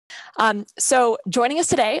So joining us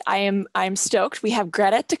today, I'm stoked. We have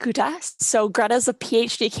Greta Tuckute. So Greta's a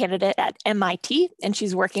PhD candidate at MIT, and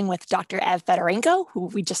she's working with Dr. Ev Fedorenko, who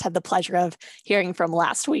we just had the pleasure of hearing from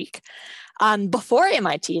last week. Before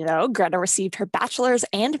MIT, though, Greta received her bachelor's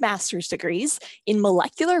and master's degrees in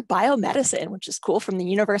molecular biomedicine, which is cool, from the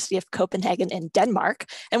University of Copenhagen in Denmark.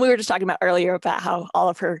 And we were just talking about earlier about how a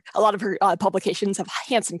lot of her publications have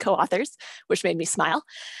Hansen co-authors, which made me smile.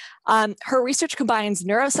 Her research combines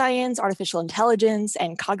neuroscience, artificial intelligence,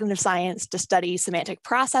 and cognitive science to study semantic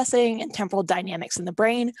processing and temporal dynamics in the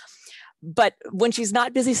brain. But when she's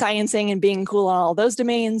not busy sciencing and being cool on all those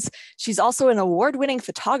domains, she's also an award-winning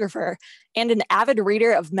photographer and an avid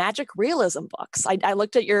reader of magic realism books. I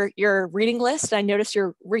looked at your reading list, and I noticed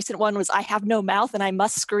your recent one was I Have No Mouth and I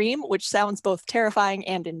Must Scream, which sounds both terrifying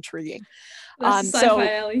and intriguing. That's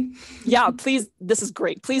sci-fi alley. Yeah, please, this is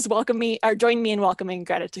great. Please welcome me, or join me in welcoming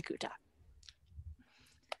Greta Tuckute.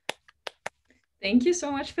 Thank you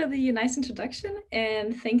so much for the nice introduction,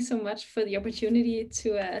 and thanks so much for the opportunity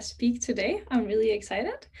to speak today. I'm really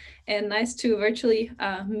excited, and nice to virtually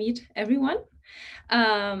meet everyone.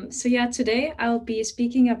 So yeah, today I'll be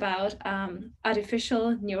speaking about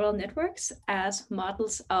artificial neural networks as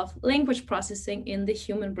models of language processing in the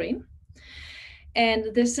human brain.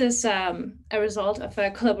 And this is a result of a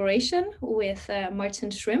collaboration with Martin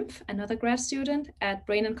Schrimpf, another grad student at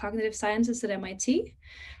Brain and Cognitive Sciences at MIT,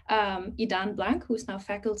 Idan Blanc, who's now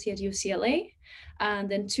faculty at UCLA, and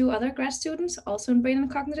then two other grad students also in Brain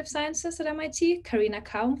and Cognitive Sciences at MIT, Karina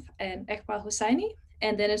Kampf and Ekbal Hosseini.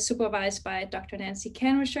 And then it's supervised by Dr. Nancy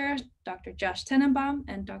Kanrisher, Dr. Josh Tenenbaum,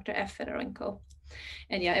 and Dr. F. Fedorenko.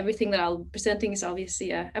 And yeah, everything that I'll be presenting is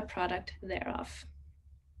obviously a product thereof.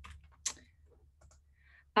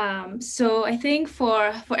 So I think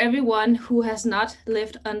for everyone who has not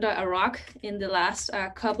lived under a rock in the last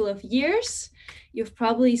couple of years, you've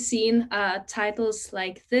probably seen titles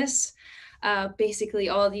like this, basically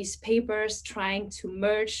all these papers trying to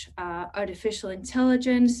merge artificial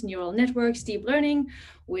intelligence, neural networks, deep learning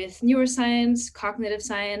with neuroscience, cognitive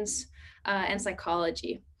science, and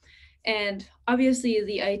psychology. And obviously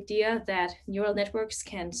the idea that neural networks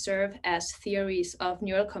can serve as theories of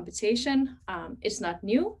neural computation is not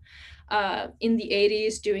new. In the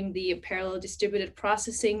 80s, during the parallel distributed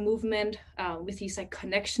processing movement with these like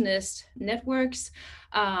connectionist networks,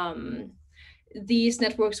 these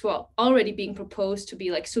networks were already being proposed to be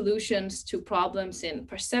like solutions to problems in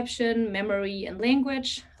perception, memory, and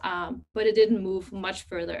language, but it didn't move much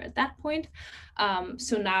further at that point.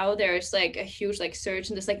 So now there's like a huge like surge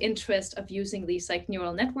in this like interest of using these like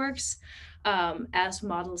neural networks as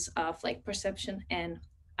models of like perception and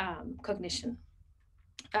cognition.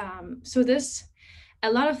 So a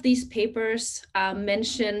lot of these papers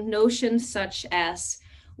mention notions such as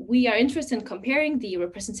we are interested in comparing the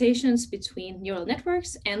representations between neural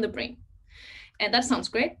networks and the brain. And that sounds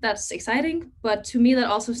great, that's exciting, but to me that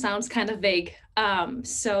also sounds kind of vague.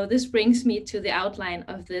 So this brings me to the outline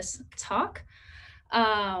of this talk.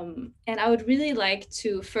 And I would really like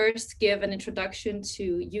to first give an introduction to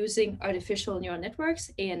using artificial neural networks,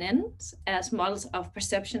 ANNs, as models of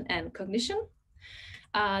perception and cognition.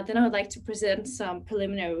 Then I would like to present some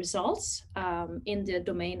preliminary results in the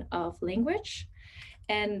domain of language.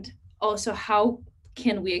 And also how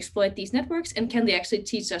can we exploit these networks, and can they actually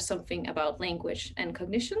teach us something about language and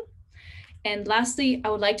cognition? And lastly, I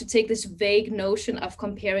would like to take this vague notion of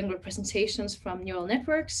comparing representations from neural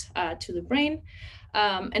networks to the brain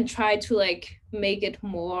and try to like make it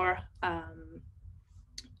more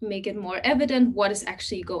evident what is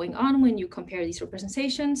actually going on when you compare these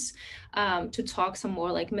representations, to talk some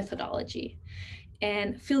more like methodology.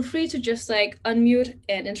 And feel free to just like unmute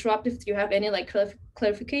and interrupt if you have any like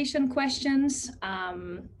clarification questions.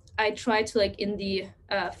 I try to like in the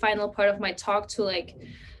final part of my talk to like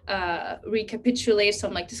recapitulate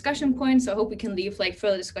some like discussion points. So I hope we can leave like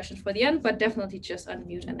further discussions for the end, but definitely just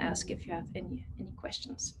unmute and ask if you have any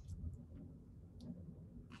questions.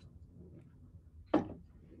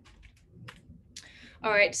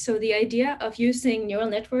 All right, so the idea of using neural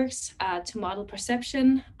networks to model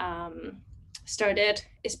perception started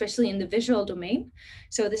especially in the visual domain.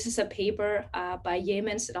 So this is a paper by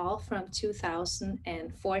Yeamans et al. From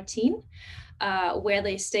 2014, where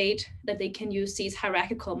they state that they can use these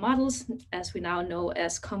hierarchical models, as we now know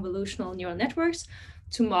as convolutional neural networks,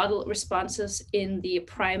 to model responses in the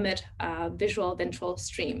primate visual ventral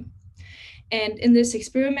stream. And in this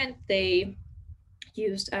experiment, they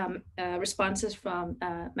used responses from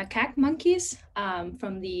macaque monkeys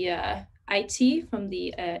from the IT, from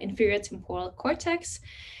the inferior temporal cortex,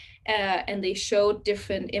 and they showed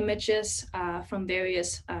different images from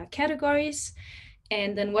various categories.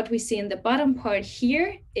 And then what we see in the bottom part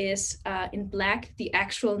here is in black, the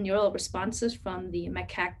actual neural responses from the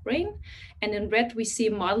macaque brain. And in red, we see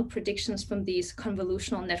model predictions from these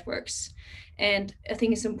convolutional networks. And I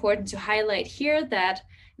think it's important to highlight here that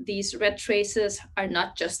these red traces are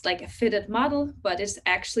not just like a fitted model, but it's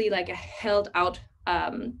actually like a held out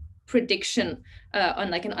prediction on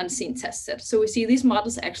like an unseen test set. So we see these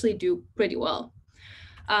models actually do pretty well.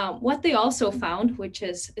 What they also found, which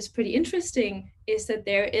is pretty interesting, is that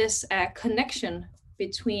there is a connection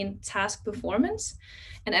between task performance.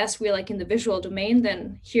 And as we're like in the visual domain,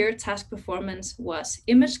 then here task performance was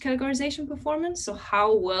image categorization performance. So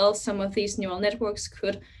how well some of these neural networks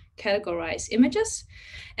could categorize images.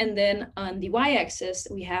 And then on the y-axis,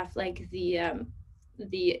 we have like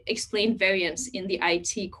the explained variance in the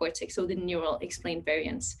IT cortex, so the neural explained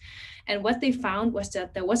variance. And what they found was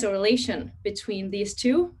that there was a relation between these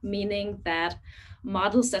two, meaning that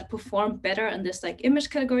models that perform better on this like image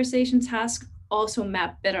categorization task also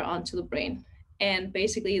map better onto the brain. And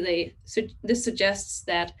basically this suggests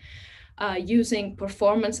that using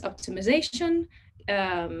performance optimization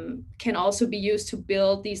can also be used to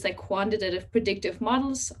build these like quantitative predictive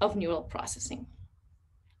models of neural processing.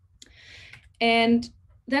 And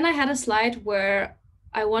then I had a slide where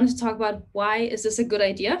I wanted to talk about why is this a good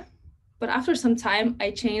idea? But after some time,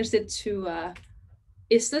 I changed it to,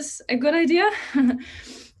 is this a good idea?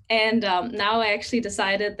 And now I actually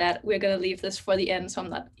decided that we're going to leave this for the end, so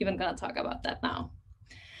I'm not even going to talk about that now.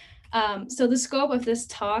 So the scope of this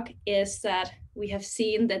talk is that we have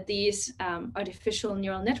seen that these artificial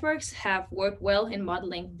neural networks have worked well in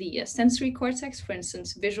modeling the sensory cortex, for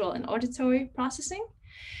instance, visual and auditory processing.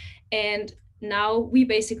 And now we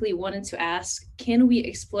basically wanted to ask, can we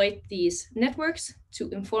exploit these networks to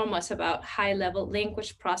inform us about high-level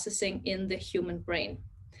language processing in the human brain?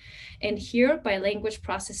 And here, by language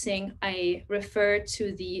processing, I refer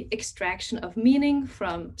to the extraction of meaning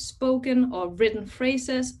from spoken or written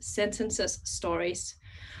phrases, sentences, stories.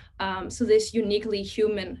 So this uniquely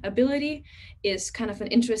human ability is kind of an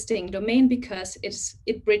interesting domain because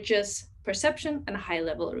it bridges perception and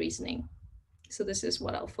high-level reasoning. So this is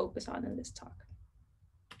what I'll focus on in this talk.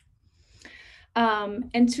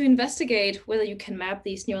 And to investigate whether you can map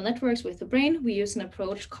these neural networks with the brain, we use an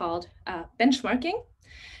approach called benchmarking.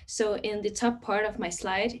 So in the top part of my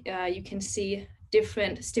slide, you can see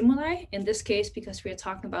different stimuli. In this case, because we are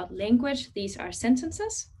talking about language, these are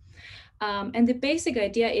sentences. And the basic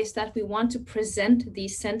idea is that we want to present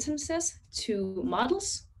these sentences to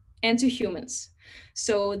models and to humans.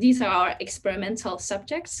 So these are our experimental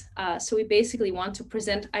subjects. So we basically want to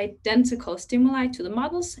present identical stimuli to the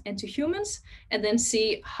models and to humans, and then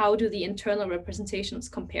see how do the internal representations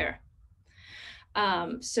compare.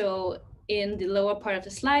 So in the lower part of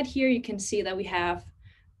the slide here, you can see that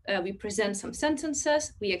we present some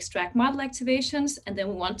sentences, we extract model activations, and then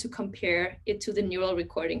we want to compare it to the neural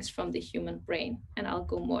recordings from the human brain. And I'll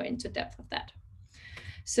go more into depth of that.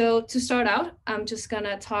 So to start out, I'm just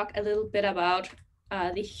gonna talk a little bit about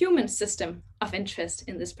the human system of interest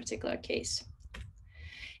in this particular case.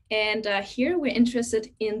 And here we're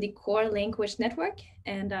interested in the core language network.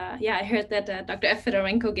 And yeah, I heard that Dr. F.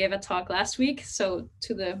 Fedorenko gave a talk last week. So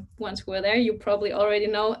to the ones who were there, you probably already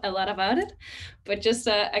know a lot about it. But just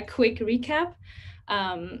a quick recap.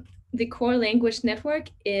 The core language network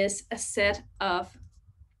is a set of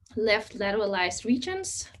left-lateralized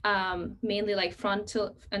regions, mainly like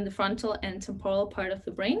the frontal and temporal part of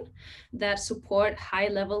the brain that support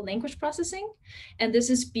high-level language processing. And this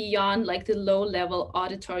is beyond like the low-level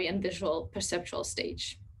auditory and visual perceptual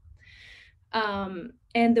stage.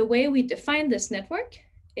 And the way we define this network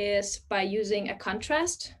is by using a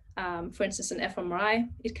contrast. For instance, an fMRI,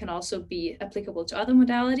 it can also be applicable to other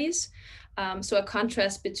modalities. So a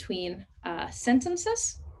contrast between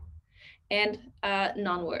sentences and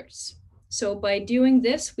non-words. So by doing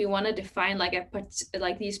this, we want to define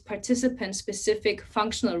like these participant-specific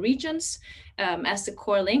functional regions as the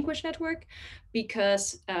core language network,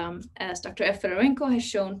 because as Dr. F. Fedorenko has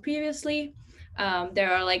shown previously,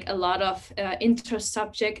 there are like a lot of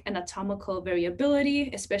inter-subject anatomical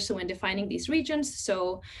variability, especially when defining these regions.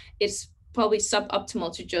 So it's probably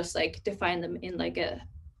suboptimal to just like define them in like a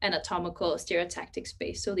anatomical stereotactic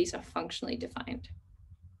space. So these are functionally defined.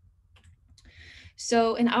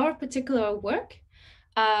 So in our particular work,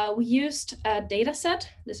 we used a data set.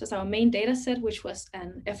 This was our main data set, which was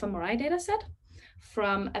an fMRI data set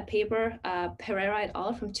from a paper, Pereira et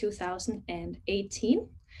al. From 2018.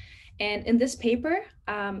 And in this paper,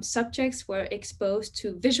 subjects were exposed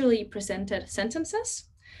to visually presented sentences.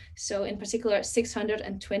 So in particular,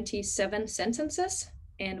 627 sentences.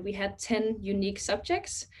 And we had 10 unique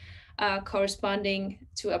subjects. corresponding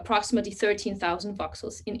to approximately 13,000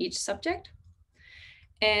 voxels in each subject.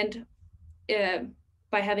 And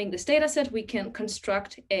by having this data set, we can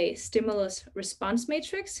construct a stimulus response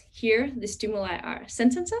matrix. Here, the stimuli are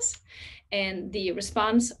sentences, and the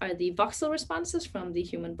response are the voxel responses from the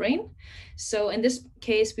human brain. So in this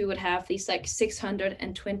case, we would have these like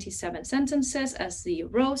 627 sentences as the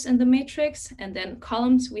rows in the matrix, and then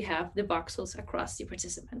columns, we have the voxels across the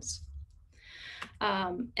participants.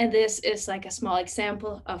 And this is like a small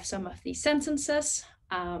example of some of these sentences.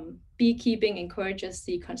 Beekeeping encourages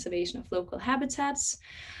the conservation of local habitats.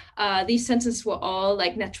 These sentences were all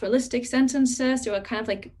like naturalistic sentences. They were kind of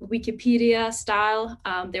like Wikipedia style.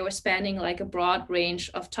 They were spanning like a broad range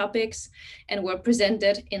of topics and were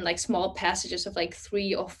presented in like small passages of like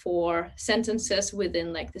 3 or 4 sentences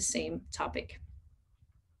within like the same topic.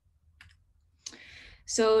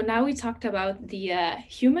 So now we talked about the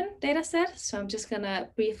human data set. So I'm just gonna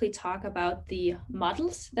briefly talk about the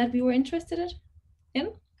models that we were interested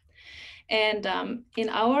in. And in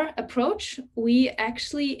our approach, we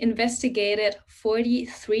actually investigated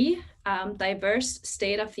 43 diverse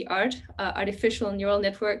state-of-the-art artificial neural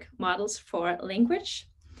network models for language.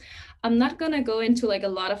 I'm not gonna go into like a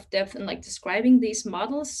lot of depth in like describing these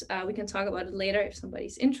models. We can talk about it later if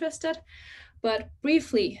somebody's interested. But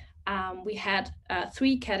briefly, we had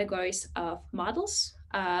 3 categories of models.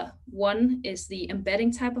 One is the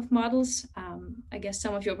embedding type of models. I guess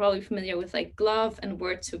some of you are probably familiar with like GloVe and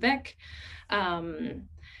Word2Vec.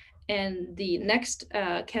 And the next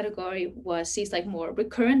category was these like more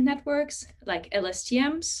recurrent networks like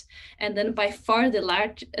LSTMs. And then by far the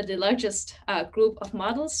largest group of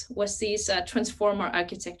models was these transformer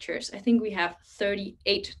architectures. I think we have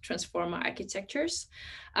 38 transformer architectures.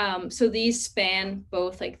 So these span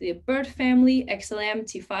both like the BERT family, XLM,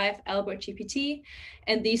 T5, Albert GPT,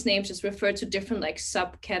 and these names just refer to different like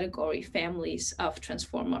subcategory families of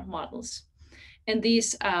transformer models. And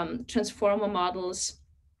these transformer models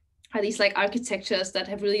are these like architectures that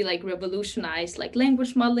have really like revolutionized like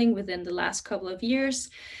language modeling within the last couple of years.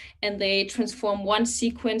 And they transform one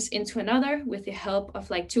sequence into another with the help of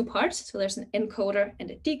like 2 parts. So there's an encoder and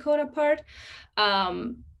a decoder part.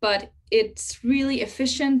 But it's really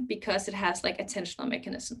efficient because it has like attentional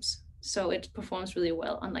mechanisms. So it performs really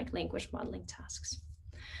well on like language modeling tasks.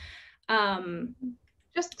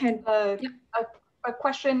 A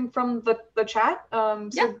question from the chat.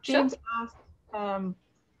 So James asked,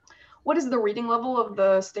 what is the reading level of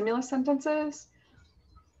the stimulus sentences?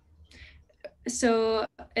 So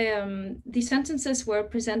the sentences were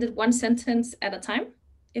presented 1 sentence at a time,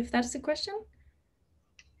 if that's the question.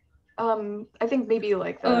 I think maybe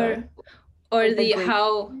like the or like the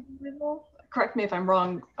how. Correct me if I'm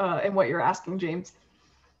wrong in what you're asking, James.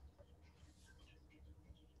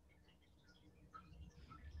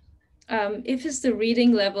 If it's the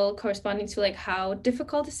reading level corresponding to like how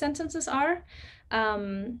difficult the sentences are,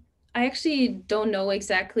 I actually don't know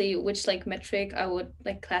exactly which like metric I would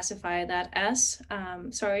like classify that as.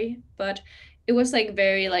 Sorry, but it was like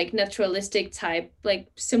very like naturalistic type, like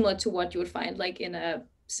similar to what you would find like in a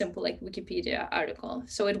simple like Wikipedia article.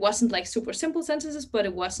 So it wasn't like super simple sentences, but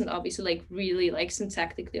it wasn't obviously like really like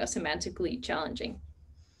syntactically or semantically challenging.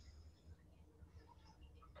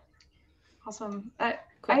 Awesome. I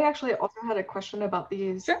actually also had a question about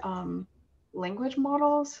these language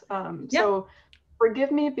models. So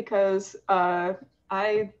forgive me because I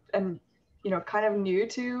am, kind of new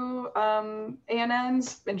to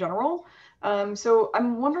ANNs in general. So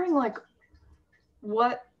I'm wondering like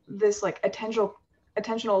what this like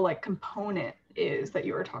attentional like component is that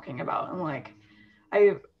you were talking about. And like,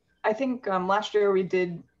 I think last year we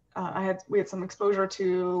did, we had some exposure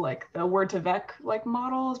to like the Word2Vec like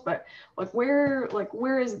models, but like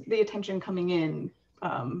where is the attention coming in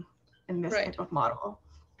this type of model?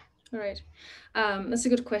 All right, that's a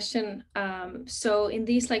good question. So in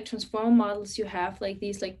these like transformer models, you have like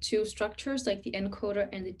these like 2 structures, like the encoder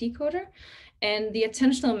and the decoder, and the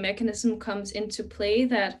attentional mechanism comes into play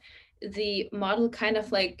that the model kind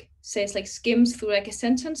of like says like skims through like a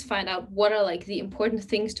sentence, find out what are like the important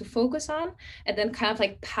things to focus on, and then kind of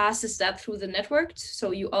like passes that through the network. So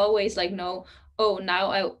you always like know, oh,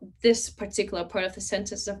 now this particular part of the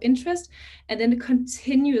sentence is of interest, and then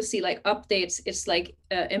continuously like updates its like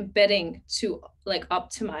embedding to like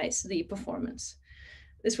optimize the performance.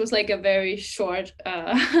 This was like a very short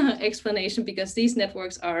explanation because these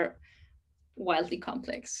networks are wildly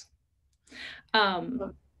complex.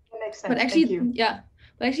 That makes sense. But actually, thank you.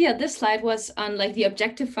 But actually, this slide was on like the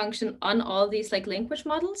objective function on all these like language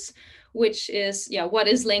models, which is, what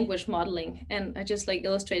is language modeling? And I just like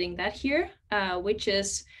illustrating that here, which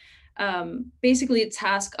is basically a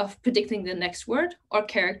task of predicting the next word or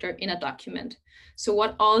character in a document. So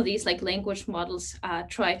what all these like language models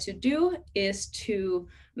try to do is to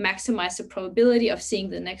maximize the probability of seeing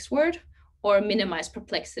the next word or minimize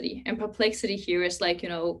perplexity. And perplexity here is like, you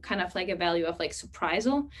know, kind of like a value of like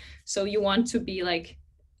surprisal. So you want to be like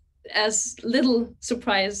as little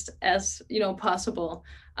surprised as, you know, possible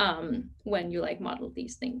when you like model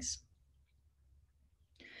these things.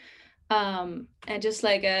 And just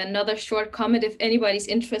like another short comment, if anybody's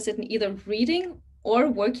interested in either reading or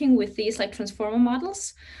working with these like transformer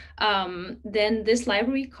models, then this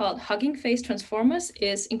library called Hugging Face Transformers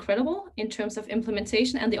is incredible in terms of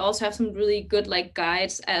implementation. And they also have some really good like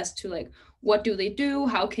guides as to like, what do they do?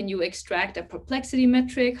 How can you extract a perplexity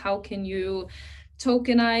metric? How can you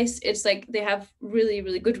tokenize? It's like they have really,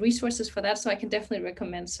 really good resources for that. So I can definitely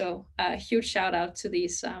recommend. So a huge shout out to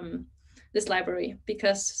these this library,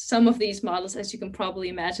 because some of these models, as you can probably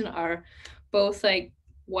imagine, are both like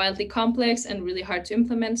wildly complex and really hard to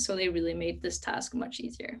implement. So they really made this task much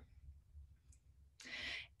easier.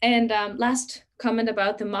 And last comment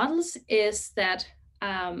about the models is that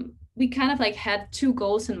we kind of like had two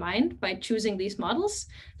goals in mind by choosing these models.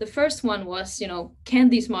 The first one was, you know, can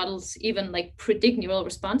these models even like predict neural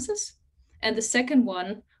responses? And the second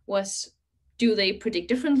one was, do they predict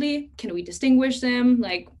differently? Can we distinguish them?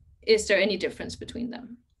 Like, is there any difference between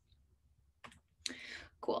them?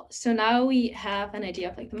 Cool. So now we have an idea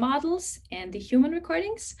of like the models and the human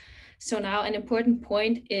recordings. So now an important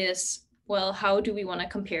point is, well, how do we want to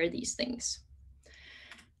compare these things?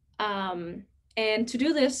 And to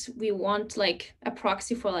do this, we want like a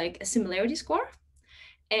proxy for like a similarity score.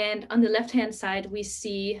 And on the left-hand side, we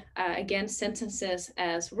see, again, sentences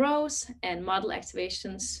as rows and model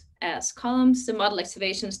activations as columns. The model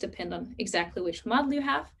activations depend on exactly which model you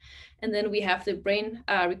have. And then we have the brain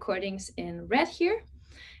recordings in red here.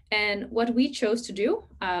 And what we chose to do,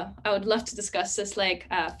 I would love to discuss this like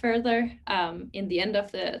further in the end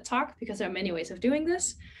of the talk, because there are many ways of doing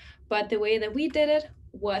this. But the way that we did it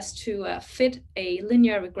was to fit a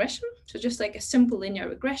linear regression. So just like a simple linear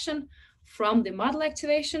regression from the model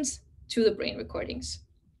activations to the brain recordings.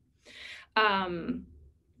 And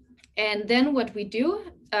then what we do,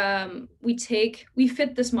 we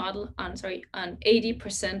fit this model on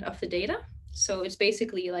 80% of the data. So it's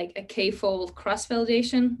basically like a k-fold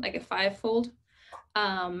cross-validation, like a 5-fold.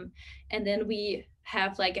 And then we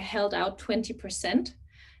have like a held out 20%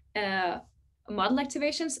 model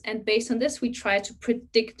activations. And based on this, we try to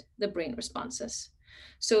predict the brain responses.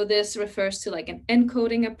 So this refers to like an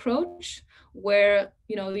encoding approach where,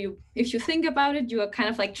 you know, if you think about it, you are kind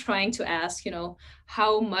of like trying to ask, you know,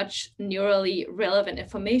 how much neurally relevant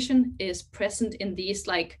information is present in these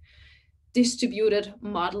like distributed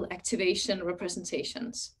model activation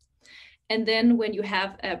representations. And then when you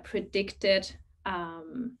have a predicted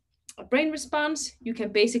a brain response, you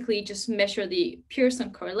can basically just measure the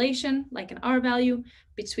Pearson correlation, like an R value,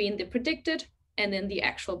 between the predicted and then the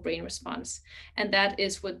actual brain response. And that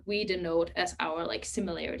is what we denote as our like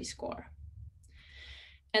similarity score.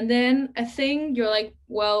 And then a thing you're like,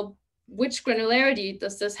 well, which granularity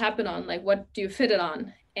does this happen on? Like, what do you fit it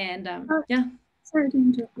on? And yeah. Sorry to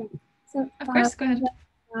interrupt. So of course, go ahead.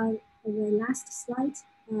 The last slide.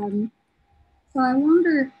 So I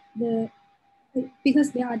wonder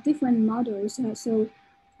because there are different models. So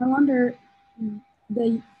I wonder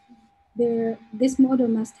this model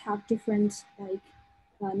must have different like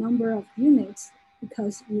number of units,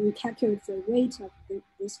 because you calculate the weight of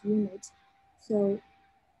this unit. So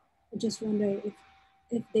I just wonder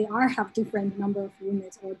if they have different number of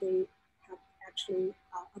units, or they have actually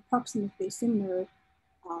approximately similar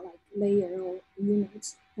like layer or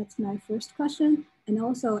units. That's my first question. And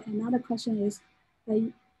also another question is,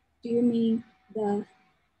 do you mean the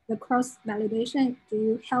cross validation? Do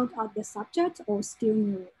you held out the subject or still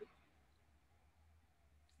mirror?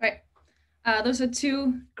 Right. Those are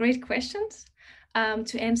two great questions.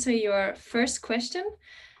 To answer your first question,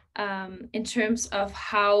 in terms of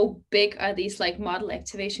how big are these like model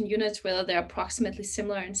activation units, whether they're approximately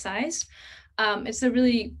similar in size, it's a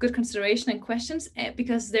really good consideration and questions,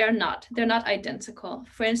 because they're not identical.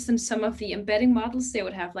 For instance, some of the embedding models, they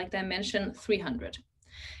would have like dimension 300.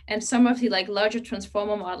 And some of the like larger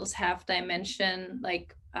transformer models have dimension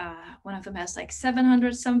like one of them has like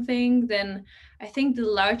 700 something. Then I think the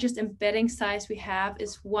largest embedding size we have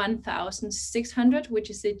is 1,600, which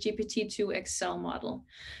is the GPT-2 XL model.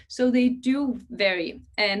 So they do vary.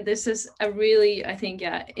 And this is a really, I think,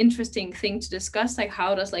 interesting thing to discuss. Like,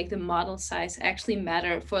 how does like the model size actually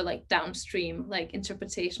matter for like downstream like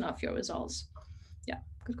interpretation of your results? Yeah,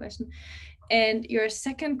 good question. And your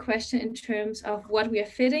second question in terms of what we are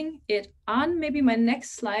fitting it on, maybe my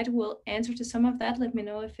next slide will answer to some of that. Let me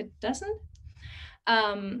know if it doesn't.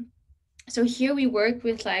 So here we work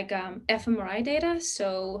with like fMRI data.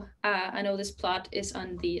 So I know this plot is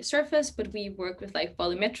on the surface, but we work with like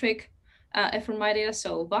volumetric fMRI data,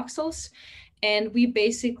 so voxels. And we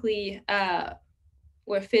basically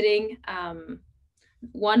were fitting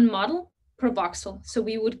one model per voxel. So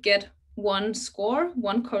we would get one score,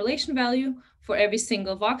 one correlation value for every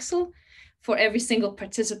single voxel, for every single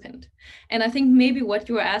participant. And I think maybe what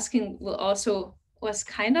you were asking was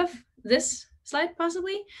kind of this slide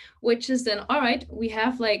possibly, which is then, all right, we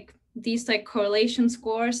have like these like correlation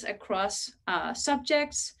scores across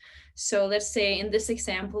subjects. So let's say in this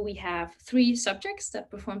example, we have 3 subjects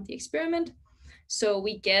that performed the experiment. So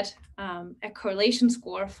we get a correlation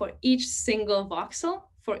score for each single voxel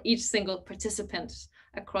for each single participant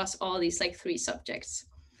across all these like 3 subjects.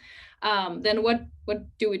 Then what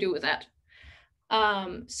do we do with that?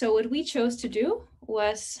 So what we chose to do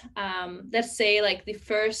was, let's say like the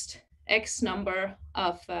first X number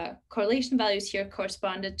of correlation values here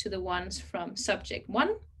corresponded to the ones from subject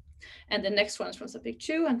 1, and the next ones from subject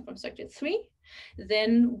 2 and from subject 3.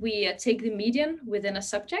 Then we take the median within a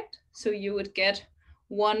subject. So you would get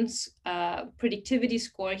one predictivity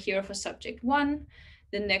score here for subject 1,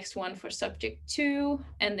 the next one for subject 2,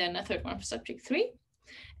 and then a third one for subject 3.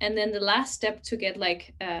 And then the last step to get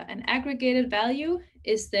like an aggregated value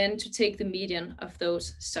is then to take the median of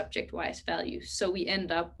those subject-wise values. So we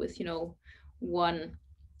end up with, one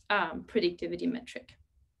predictivity metric.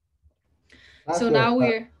 So now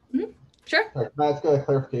we're, sure. Sorry, can I ask a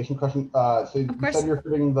clarification question? So you said you're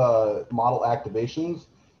fitting the model activations.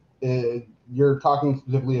 You're talking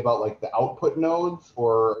specifically about like the output nodes,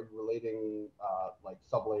 or are you relating like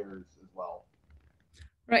sublayers as well?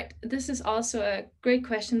 Right. This is also a great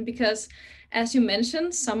question because, as you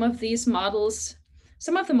mentioned, some of the models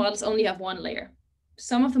only have 1 layer.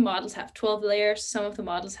 Some of the models have 12 layers. Some of the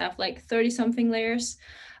models have like 30-something layers.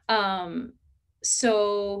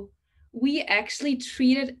 So we actually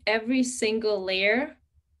treated every single layer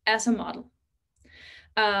as a model.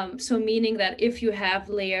 So meaning that if you have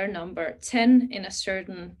layer number 10 in a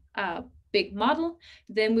certain big model,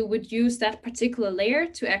 then we would use that particular layer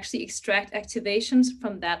to actually extract activations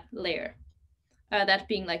from that layer, that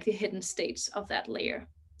being like the hidden states of that layer.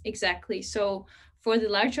 Exactly. So for the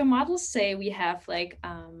larger models, say we have like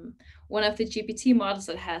one of the GPT models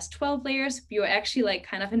that has 12 layers, you're actually like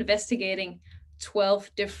kind of investigating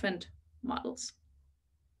 12 different models.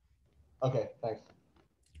 Okay, thanks.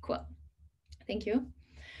 Cool. Thank you.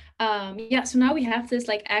 Yeah, so now we have this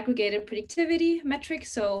like aggregated predictivity metric.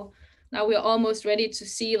 So now we're almost ready to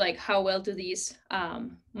see like how well do these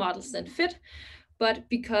models then fit. But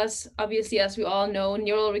because obviously, as we all know,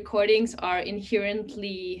 neural recordings are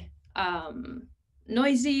inherently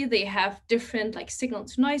noisy, they have different like signal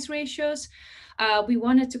to noise ratios. We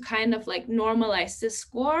wanted to kind of like normalize this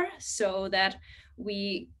score so that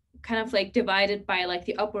we kind of like divided by like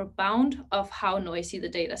the upper bound of how noisy the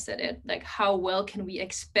data set is, like how well can we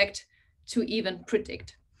expect to even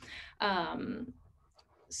predict.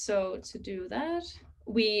 So to do that,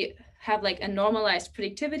 we have like a normalized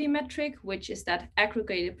predictivity metric, which is that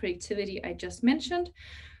aggregated predictivity I just mentioned,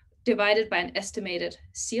 divided by an estimated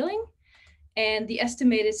ceiling. And the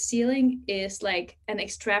estimated ceiling is like an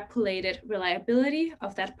extrapolated reliability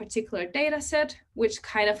of that particular data set, which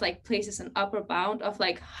kind of like places an upper bound of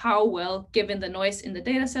like how well, given the noise in the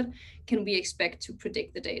data set, can we expect to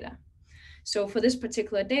predict the data. So for this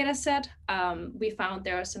particular data set, we found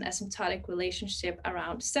there was an asymptotic relationship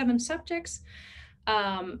around 7 subjects.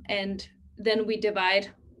 And then we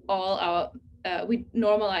divide all our, we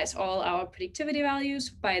normalize all our predictivity values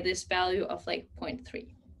by this value of like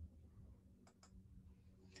 0.3.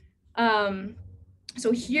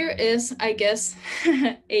 So here is, I guess,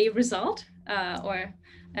 a result or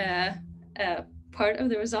a part of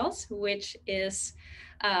the results, which is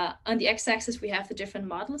on the x-axis, we have the different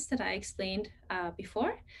models that I explained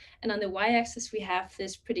before. And on the y-axis, we have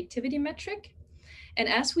this predictivity metric. And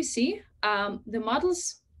as we see, the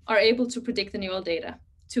models are able to predict the neural data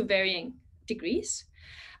to varying degrees.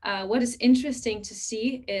 What is interesting to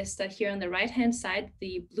see is that here on the right-hand side,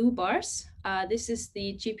 the blue bars, this is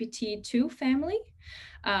the GPT-2 family.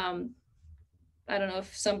 I don't know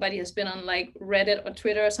if somebody has been on like Reddit or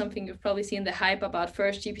Twitter or something, you've probably seen the hype about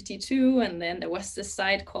first GPT-2, and then there was this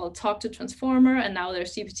site called Talk to Transformer, and now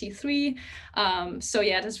there's GPT-3. So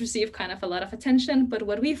yeah, it has received kind of a lot of attention, but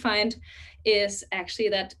what we find is actually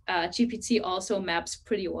that GPT also maps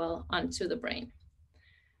pretty well onto the brain.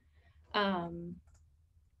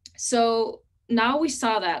 So now we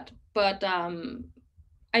saw that But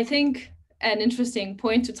I think an interesting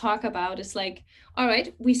point to talk about is like, all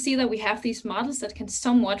right, we see that we have these models that can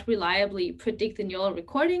somewhat reliably predict the neural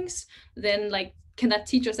recordings. Then like, can that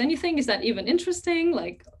teach us anything? Is that even interesting?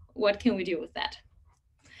 Like, what can we do with that?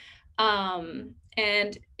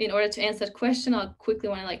 And in order to answer that question, I'll quickly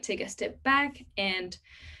want to like take a step back and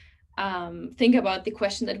think about the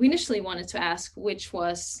question that we initially wanted to ask, which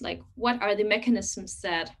was like, what are the mechanisms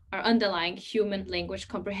that are underlying human language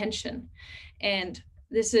comprehension? And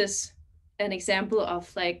this is an example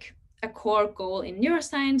of like a core goal in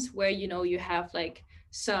neuroscience where, you know, you have like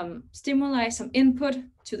some stimuli, some input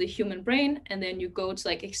to the human brain, and then you go to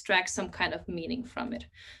like extract some kind of meaning from it.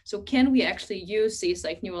 So can we actually use these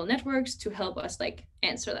like neural networks to help us like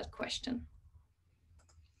answer that question?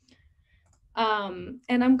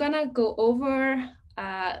 And I'm gonna go over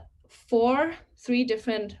three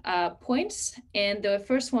different points. And the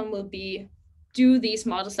first one will be, do these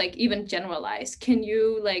models like even generalize? Can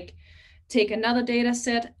you like take another data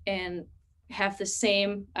set and have the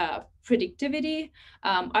same predictivity?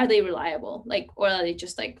 Are they reliable? Like, or are they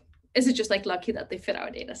just like, is it just like lucky that they fit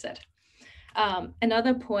our data set?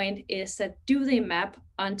 Another point is that, do they map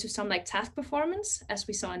onto some like task performance as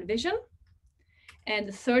we saw in vision? And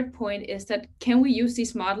the third point is that, can we use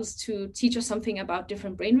these models to teach us something about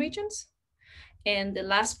different brain regions? And the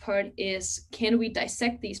last part is, can we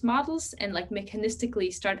dissect these models and like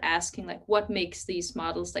mechanistically start asking like what makes these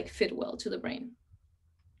models like fit well to the brain?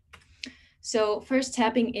 So first,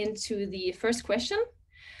 tapping into the first question.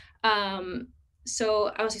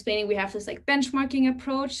 So I was explaining we have this like benchmarking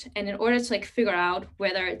approach, and in order to like figure out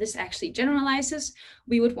whether this actually generalizes,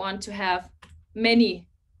 we would want to have many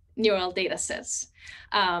neural data sets.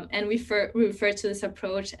 And we refer to this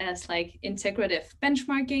approach as like integrative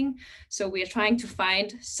benchmarking. So we are trying to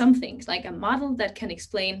find something like a model that can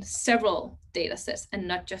explain several data sets and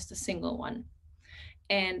not just a single one.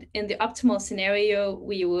 And in the optimal scenario,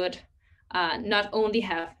 we would not only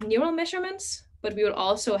have neural measurements, but we would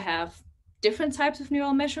also have different types of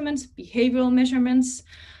neural measurements, behavioral measurements.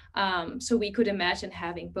 So we could imagine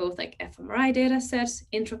having both like fMRI data sets,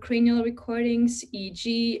 intracranial recordings,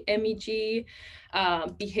 EEG, MEG,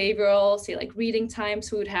 behavioral, say like reading time.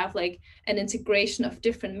 So we would have like an integration of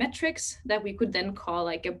different metrics that we could then call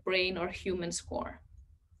like a brain or human score.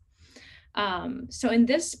 So in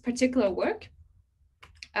this particular work,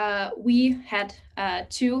 we had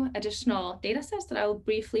two additional data sets that I will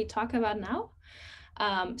briefly talk about now.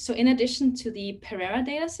 So in addition to the Pereira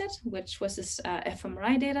dataset, which was this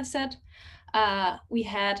fMRI dataset, we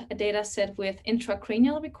had a dataset with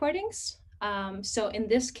intracranial recordings. So in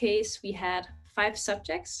this case, we had 5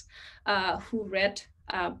 subjects who read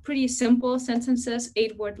pretty simple sentences,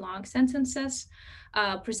 8-word long sentences,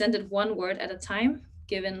 presented 1 word at a time,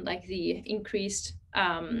 given like the increased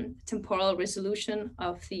temporal resolution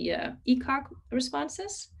of the ECOG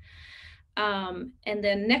responses. And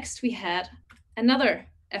then next we had another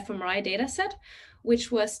fMRI dataset, which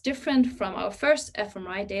was different from our first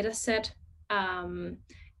fMRI dataset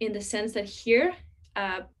in the sense that here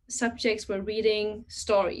subjects were reading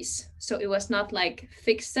stories. So it was not like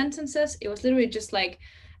fixed sentences. It was literally just like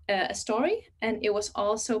a story, and it was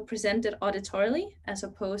also presented auditorily as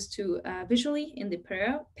opposed to visually in the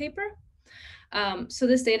Pereira paper. So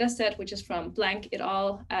this data set, which is from Blank et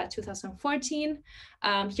al. 2014,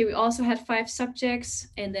 here we also had 5 subjects,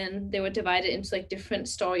 and then they were divided into like different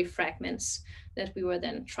story fragments that we were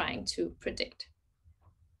then trying to predict.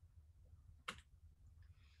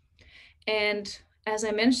 And as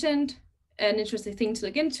I mentioned, an interesting thing to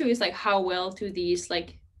look into is like how well do these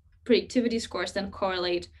like predictivity scores then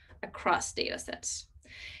correlate across data sets.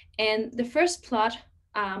 And the first plot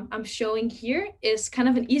I'm showing here is kind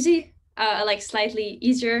of an easy, like slightly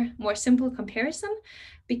easier, more simple comparison,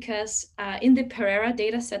 because in the Pereira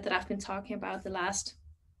data set that I've been talking about the last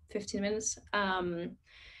 15 minutes,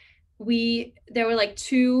 there were like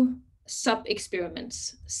 2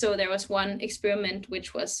 sub-experiments. So there was one experiment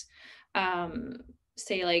which was,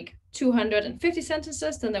 say like 250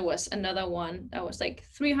 sentences, then there was another one that was like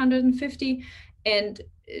 350, and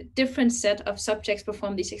different set of subjects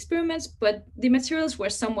performed these experiments, but the materials were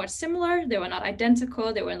somewhat similar. They were not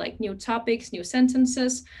identical. They were like new topics, new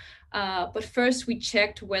sentences. But first we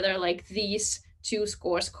checked whether like these 2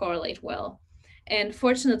 scores correlate well. And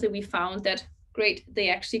fortunately we found that, great, they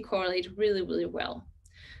actually correlate really, really well.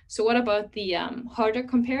 So what about the harder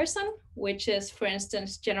comparison, which is, for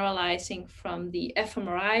instance, generalizing from the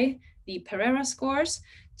fMRI, the Pereira scores,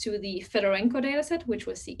 to the Fedorenko dataset, which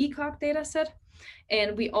was the ECOG dataset.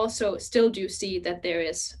 And we also still do see that there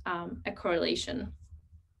is a correlation,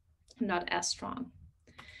 not as strong.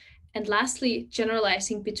 And lastly,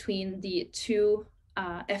 generalizing between the two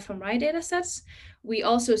fMRI data sets, we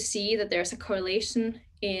also see that there's a correlation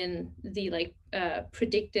in the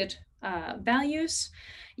predicted values.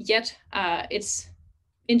 Yet it's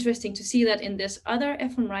interesting to see that in this other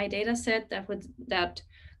fMRI data set that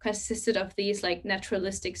consisted of these like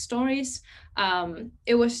naturalistic stories,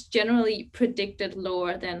 it was generally predicted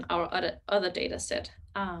lower than our other data set,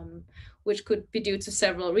 which could be due to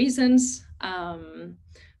several reasons.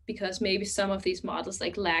 Because maybe some of these models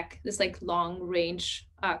like lack this like long range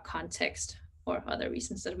context, or other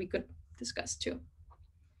reasons that we could discuss too.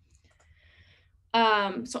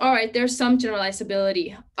 So all right, there's some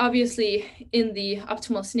generalizability. Obviously, in the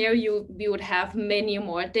optimal scenario, we would have many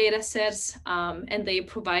more data sets, and they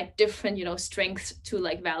provide different, strengths to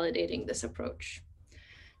like validating this approach.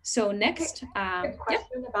 So next, a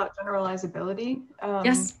question about generalizability.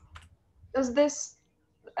 Yes. Does this,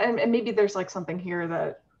 and maybe there's like something here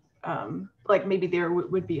that like maybe there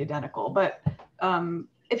would be identical, but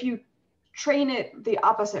if you train it the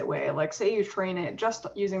opposite way, like say you train it just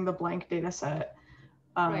using the blank data set,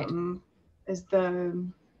 right. is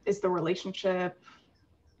the relationship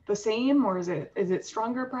the same, or is it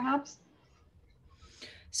stronger perhaps?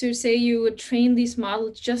 So say you would train these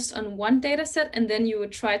models just on one data set, and then you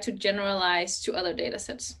would try to generalize to other data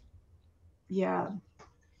sets. Yeah.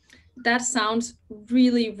 That sounds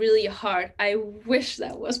really, really hard. I wish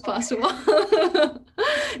that was possible.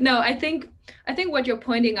 No, I think what you're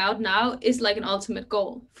pointing out now is like an ultimate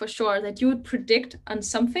goal for sure, that you would predict on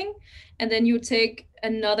something, and then you would take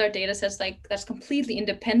another data set that's completely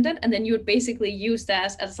independent, and then you would basically use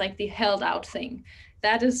that as like the held out thing.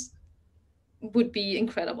 That would be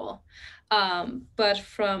incredible. But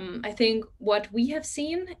from, I think what we have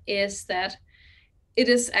seen is that it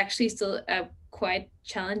is actually still a quite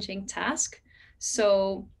challenging task.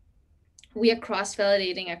 So we are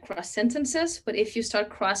cross-validating across sentences, but if you start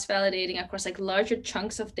cross-validating across like larger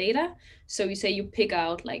chunks of data, so you say you pick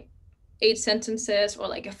out like 8 sentences or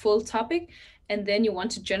like a full topic, and then you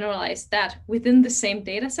want to generalize that within the same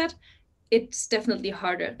data set, it's definitely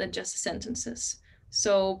harder than just sentences.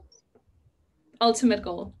 So ultimate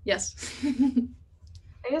goal, yes.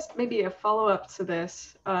 I guess maybe a follow-up to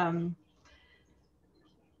this, kind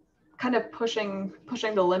of pushing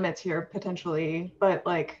the limits here potentially, but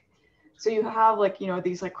like, so you have like,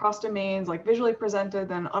 these like cross domains, like visually presented,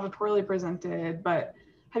 then auditorily presented, but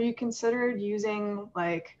have you considered using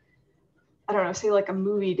like, I don't know, say like a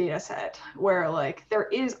movie data set where like there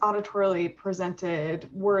is auditorily presented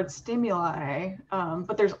word stimuli,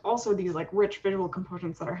 but there's also these like rich visual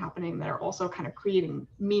components that are happening that are also kind of creating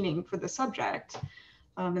meaning for the subject,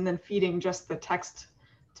 and then feeding just the text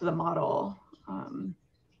to the model.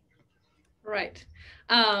 Right.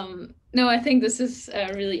 No, I think this is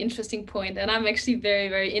a really interesting point, and I'm actually very,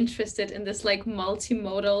 very interested in this like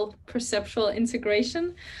multimodal perceptual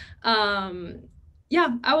integration.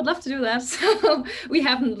 Yeah, I would love to do that. So we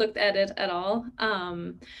haven't looked at it at all.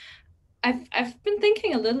 I've been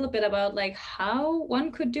thinking a little bit about like how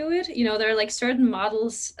one could do it. There are like certain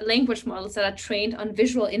models, language models that are trained on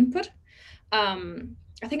visual input.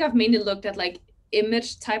 I think I've mainly looked at like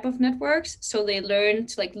image type of networks. So they learn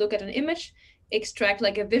to like look at an image, extract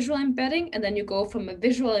like a visual embedding, and then you go from a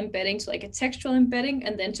visual embedding to like a textual embedding,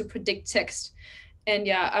 and then to predict text. And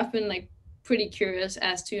yeah, I've been like pretty curious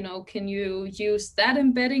as to, can you use that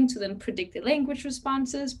embedding to then predict the language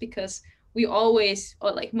responses? Because we always,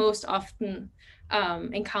 or like most often,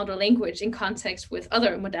 encounter language in context with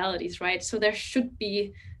other modalities, right? So there should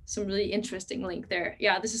be some really interesting link there.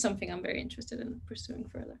 Yeah, this is something I'm very interested in pursuing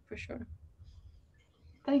further, for sure.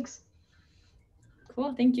 Thanks.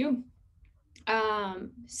 Cool, thank you.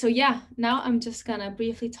 So yeah, now I'm just gonna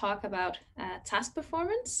briefly talk about task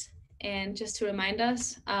performance. And just to remind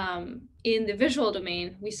us, in the visual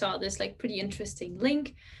domain, we saw this like pretty interesting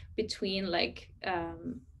link between like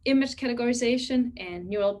image categorization and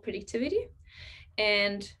neural predictivity.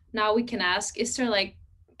 And now we can ask, is there like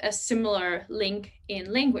a similar link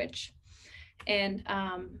in language? And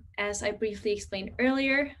as I briefly explained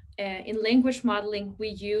earlier, in language modeling, we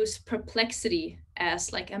use perplexity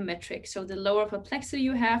as like a metric. So the lower perplexity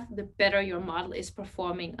you have, the better your model is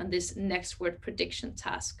performing on this next word prediction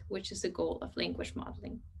task, which is the goal of language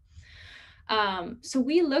modeling. So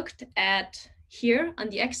we looked at here on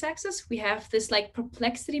the x-axis, we have this like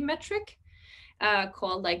perplexity metric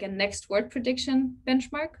called like a next word prediction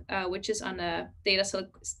benchmark, which is on a data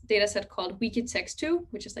set called Wikitext2,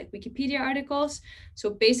 which is like Wikipedia articles.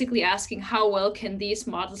 So basically asking how well can these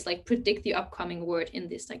models like predict the upcoming word in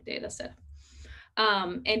this like data set.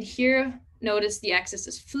 And here, notice the axis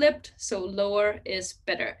is flipped. So lower is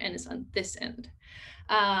better and is on this end.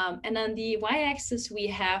 And on the y-axis, we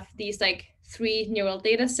have these like 3 neural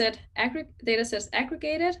datasets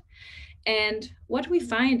aggregated. And what we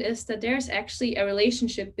find is that there's actually a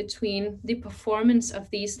relationship between the performance of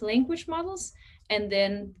these language models and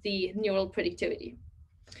then the neural predictivity.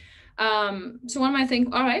 So one might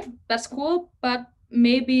think, all right, that's cool, but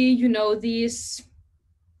maybe, you know, these,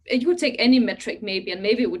 you would take any metric maybe, and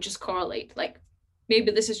maybe it would just correlate. Like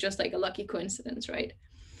maybe this is just like a lucky coincidence, right?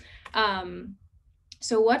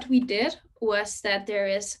 So what we did was that there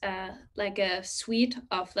is like a suite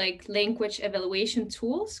of like language evaluation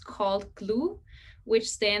tools called GLUE, which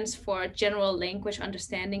stands for General Language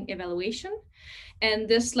Understanding Evaluation. And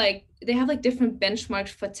this like, they have like different benchmarks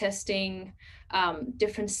for testing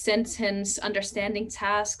different sentence understanding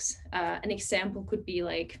tasks. An example could be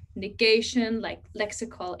like negation, like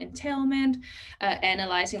lexical entailment,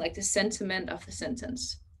 analyzing like the sentiment of the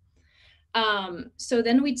sentence. So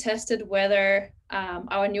then we tested whether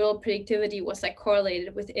our neural predictivity was like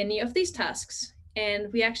correlated with any of these tasks.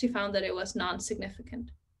 And we actually found that it was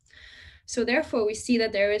non-significant. So therefore we see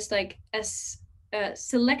that there is like a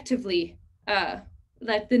selectively,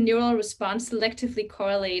 like the neural response selectively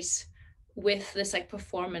correlates with this like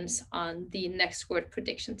performance on the next word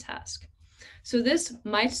prediction task. So this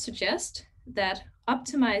might suggest that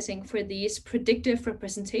optimizing for these predictive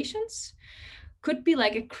representations could be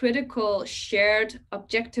like a critical shared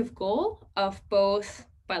objective goal of both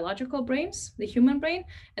biological brains, the human brain,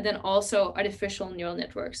 and then also artificial neural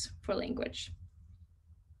networks for language.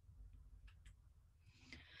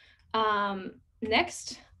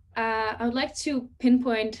 Next, I would like to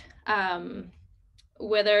pinpoint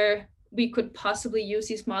whether we could possibly use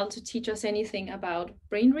these models to teach us anything about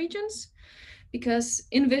brain regions. Because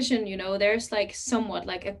in vision, you know, there's like somewhat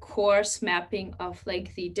like a coarse mapping of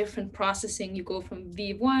like the different processing. You go from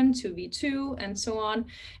V1 to V2 and so on.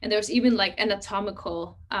 And there's even like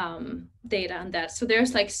anatomical data on that. So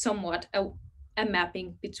there's like somewhat a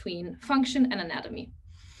mapping between function and anatomy.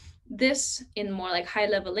 This in more like high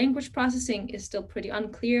level language processing is still pretty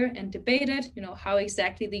unclear and debated, you know, how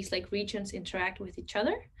exactly these like regions interact with each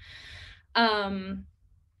other.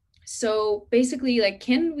 So basically, like,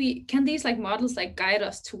 can these like models like guide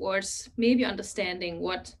us towards maybe understanding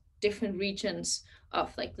what different regions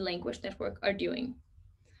of like the language network are doing?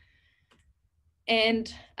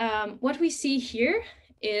 And what we see here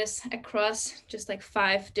is across just like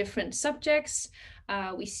 5 different subjects,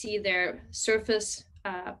 we see their surface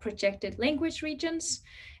projected language regions.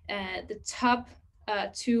 The top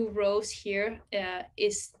 2 rows here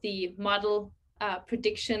is the model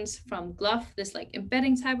predictions from GLUF, this like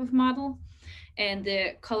embedding type of model. And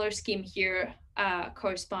the color scheme here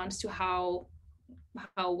corresponds to how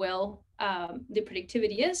well the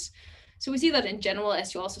predictivity is. So we see that in general,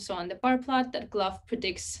 as you also saw in the bar plot, that GLUF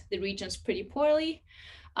predicts the regions pretty poorly.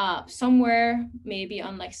 Somewhere, maybe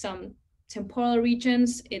on like some temporal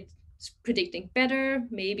regions, it's predicting better.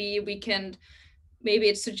 Maybe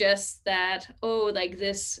it suggests that, oh, like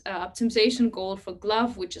this optimization goal for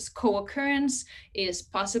GLUF, which is co-occurrence, is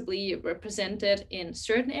possibly represented in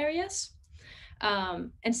certain areas.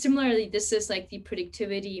 And similarly, this is like the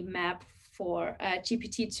predictivity map for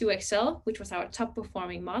GPT-2XL, which was our top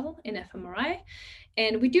performing model in fMRI.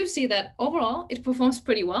 And we do see that overall it performs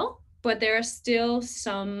pretty well, but there are still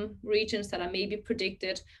some regions that are maybe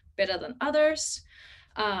predicted better than others.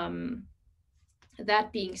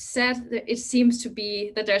 That being said, it seems to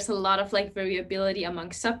be that there's a lot of like variability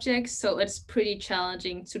among subjects, so it's pretty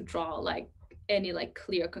challenging to draw like any like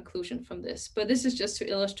clear conclusion from this. But this is just to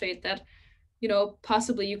illustrate that, you know,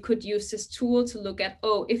 possibly you could use this tool to look at,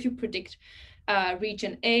 oh, if you predict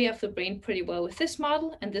region A of the brain pretty well with this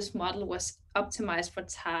model, and this model was optimized for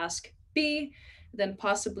task B, then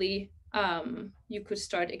possibly you could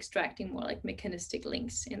start extracting more like mechanistic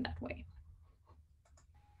links in that way.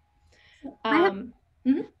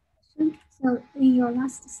 So in your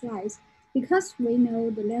last slide, because we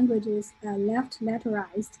know the language is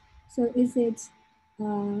left-lateralized, so is it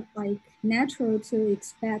like natural to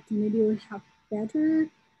expect maybe we have better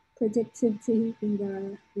predictivity in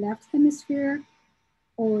the left hemisphere,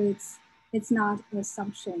 or it's not an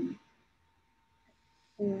assumption?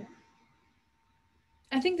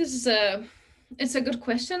 I think this is it's a good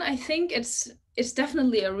question. I think it's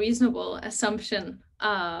definitely a reasonable assumption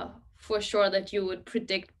for sure that you would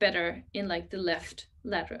predict better in like the left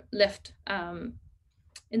in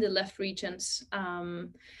the left regions.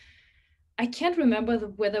 I can't remember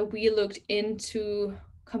whether we looked into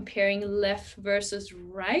comparing left versus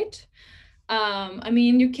right, I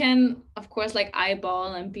mean, you can, of course, like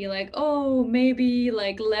eyeball and be like, oh, maybe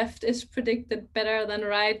like left is predicted better than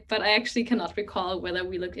right, but I actually cannot recall whether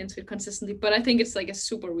we looked into it consistently, but I think it's like a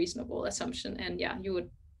super reasonable assumption. And yeah, you would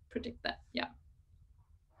predict that. Yeah.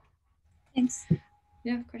 Thanks.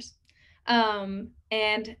 Yeah, of course.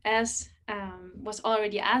 And as was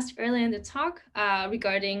already asked earlier in the talk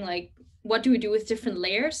regarding like, what do we do with different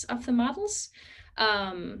layers of the models?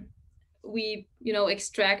 We,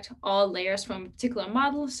 extract all layers from a particular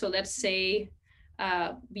model. So let's say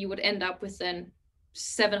we would end up with then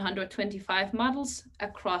 725 models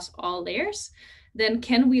across all layers. Then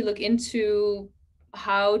can we look into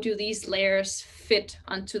how do these layers fit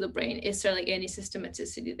onto the brain? Is there like any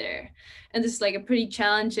systematicity there? And this is like a pretty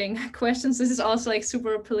challenging question. So this is also like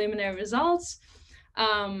super preliminary results.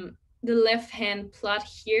 The left-hand plot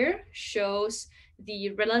here shows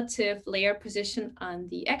the relative layer position on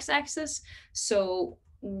the x-axis. So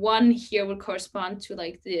 1 here would correspond to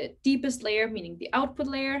like the deepest layer, meaning the output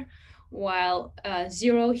layer, while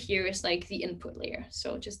 0 here is like the input layer.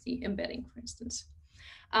 So just the embedding, for instance.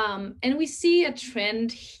 And we see a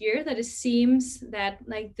trend here that it seems that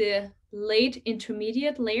like the late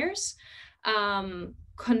intermediate layers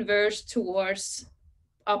converge towards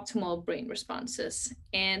optimal brain responses.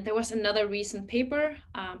 And there was another recent paper,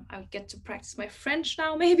 I get to practice my French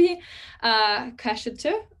now maybe,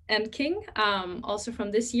 Tuckute and King, also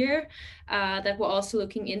from this year, that were also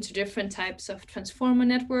looking into different types of transformer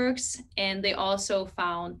networks. And they also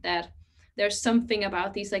found that there's something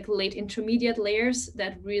about these like late intermediate layers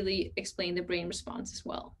that really explain the brain response as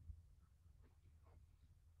well.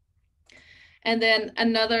 And then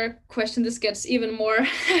another question, this gets even more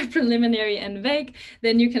preliminary and vague,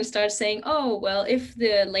 then you can start saying, oh, well, if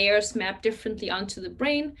the layers map differently onto the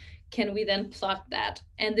brain, can we then plot that?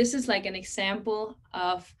 And this is like an example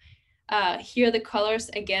of, here the colors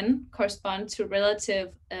again correspond to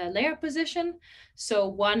relative layer position. So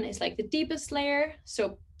 1 is like the deepest layer.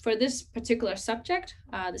 So for this particular subject,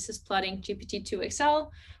 this is plotting GPT-2XL,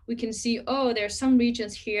 we can see, oh, there's some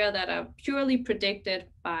regions here that are purely predicted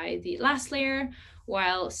by the last layer,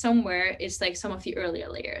 while somewhere it's like some of the earlier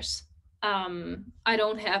layers. I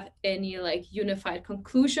don't have any like unified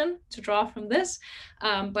conclusion to draw from this,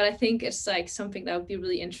 but I think it's like something that would be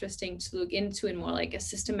really interesting to look into in more like a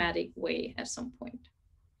systematic way at some point.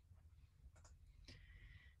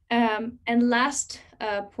 And last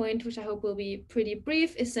point, which I hope will be pretty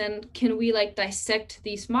brief, is then can we like dissect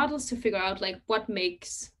these models to figure out like what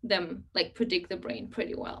makes them like predict the brain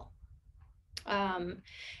pretty well?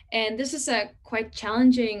 And this is a quite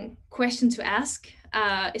challenging question to ask,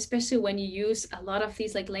 especially when you use a lot of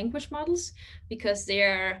these like language models, because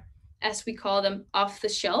they're, as we call them, off the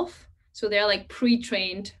shelf. So they're like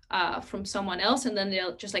pre-trained from someone else, and then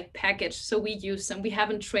they'll just like package. So we use them. We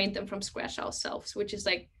haven't trained them from scratch ourselves, which is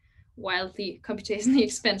like wildly computationally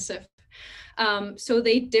expensive. So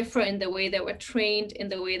they differ in the way they were trained, in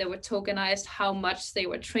the way they were tokenized, how much they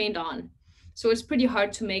were trained on. So it's pretty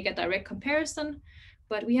hard to make a direct comparison,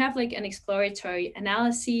 but we have like an exploratory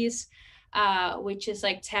analysis, which is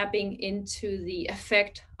like tapping into the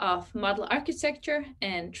effect of model architecture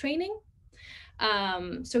and training.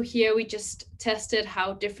 So here we just tested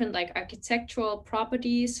how different like architectural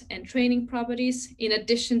properties and training properties, in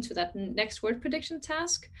addition to that next word prediction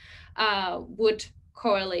task, would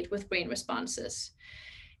correlate with brain responses.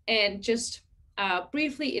 And just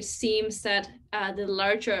briefly, it seems that the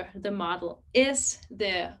larger the model is,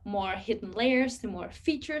 the more hidden layers, the more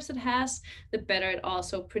features it has, the better it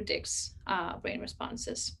also predicts brain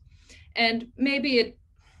responses. And maybe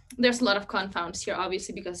there's a lot of confounds here,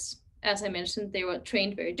 obviously, because as I mentioned, they were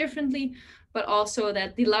trained very differently, but also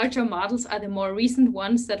that the larger models are the more recent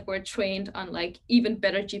ones that were trained on like even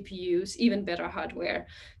better GPUs, even better hardware.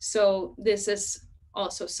 So this is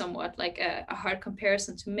also somewhat like a hard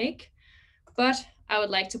comparison to make. But I would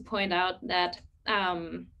like to point out that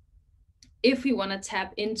if we want to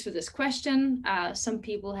tap into this question, some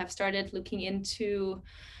people have started looking into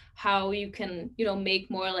how you can, make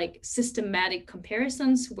more like systematic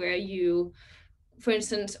comparisons where you, for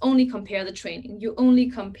instance, only compare the training. You only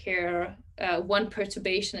compare one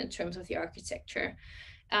perturbation in terms of the architecture.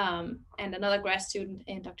 And another grad student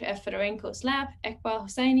in Dr. F. Fedorenko's lab, Ekbal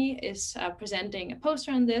Hosseini, is presenting a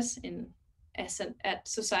poster on this at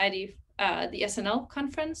Society, the SNL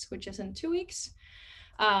conference, which is in 2 weeks.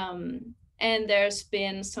 And there's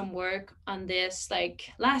been some work on this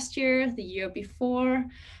like last year, the year before,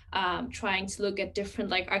 trying to look at different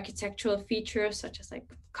like architectural features such as like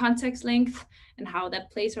context length and how that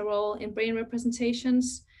plays a role in brain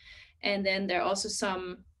representations. And then there are also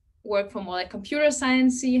some work from more like computer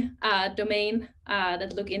sciencey domain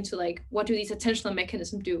that look into like what do these attentional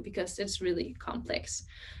mechanisms do, because it's really complex.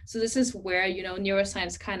 So this is where, you know,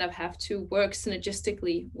 neuroscience kind of have to work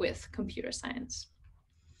synergistically with computer science.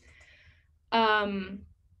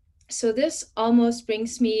 So this almost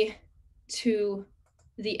brings me to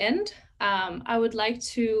the end. I would like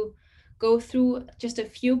to go through just a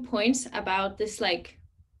few points about this like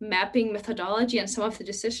mapping methodology and some of the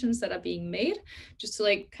decisions that are being made, just to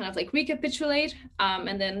like kind of like recapitulate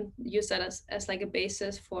and then use that as like a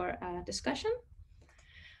basis for discussion.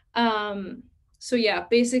 So yeah,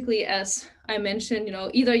 basically, as I mentioned, you know,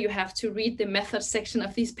 either you have to read the method section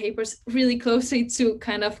of these papers really closely to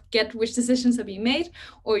kind of get which decisions are being made,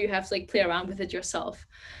 or you have to like play around with it yourself.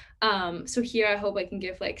 So here I hope I can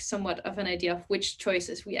give like somewhat of an idea of which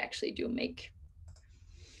choices we actually do make.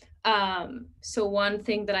 So one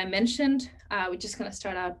thing that I mentioned, we're just gonna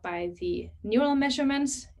start out by the neural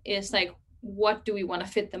measurements, is like, what do we wanna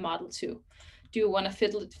fit the model to? Do you wanna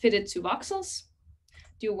fit it to voxels?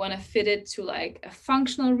 Do you wanna fit it to like a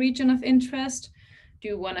functional region of interest? Do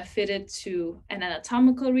you wanna fit it to an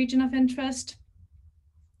anatomical region of interest?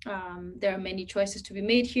 There are many choices to be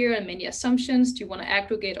made here and many assumptions. Do you wanna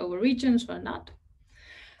aggregate over regions or not?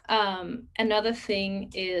 Another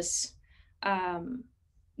thing is,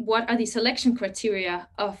 what are the selection criteria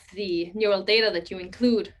of the neural data that you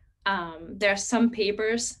include? There are some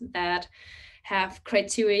papers that have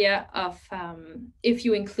criteria of if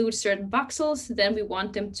you include certain voxels, then we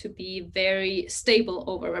want them to be very stable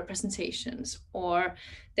over representations, or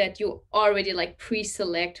that you already like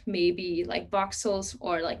pre-select maybe like voxels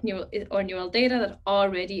or like neural data that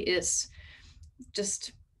already is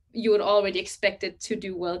just, you would already expect it to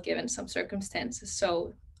do well given some circumstances.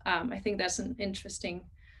 So I think that's an interesting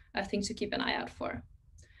thing to keep an eye out for.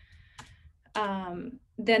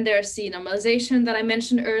 Then there's the normalization that I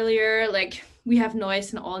mentioned earlier. Like, we have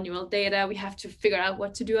noise in all neural data. We have to figure out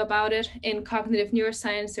what to do about it. In cognitive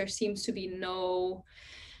neuroscience, there seems to be no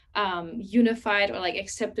unified or like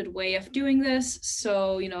accepted way of doing this.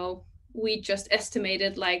 So, you know, we just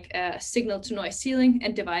estimated like a signal to noise ceiling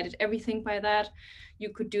and divided everything by that. You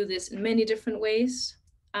could do this in many different ways.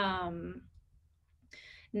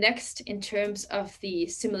 Next, in terms of the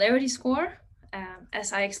similarity score,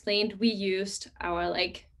 as I explained, we used our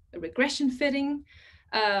like regression fitting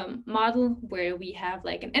model, where we have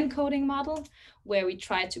like an encoding model where we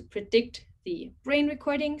try to predict the brain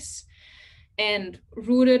recordings, and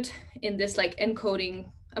rooted in this like encoding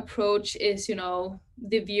approach is, you know,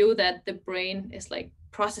 the view that the brain is like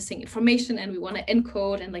processing information and we want to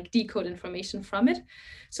encode and like decode information from it.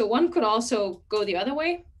 So one could also go the other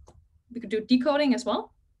way. We could do decoding as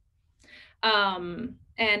well.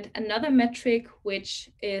 And another metric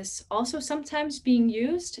which is also sometimes being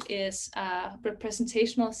used is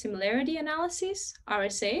representational similarity analysis,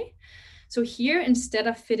 RSA. So here, instead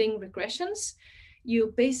of fitting regressions,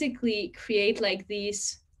 you basically create like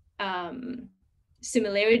these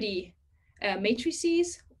similarity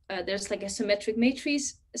matrices. There's like a symmetric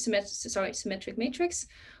matrix,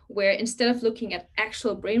 where instead of looking at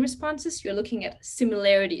actual brain responses, you're looking at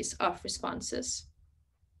similarities of responses.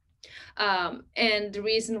 And the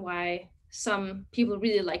reason why some people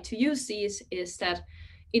really like to use these is that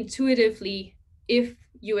intuitively, if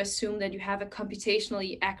you assume that you have a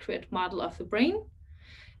computationally accurate model of the brain,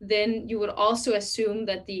 then you would also assume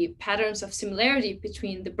that the patterns of similarity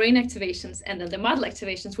between the brain activations and then the model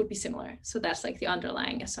activations would be similar. So that's like the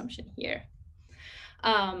underlying assumption here.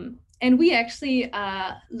 And we actually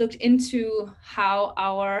looked into how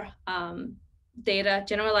our data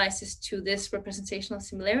generalizes to this representational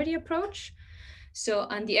similarity approach. So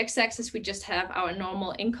on the x-axis, we just have our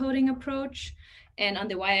normal encoding approach. And on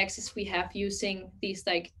the y-axis, we have using these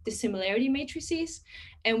like dissimilarity matrices.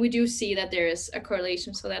 And we do see that there is a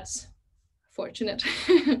correlation, so that's fortunate.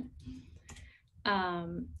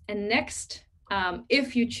 And next,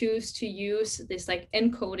 if you choose to use this like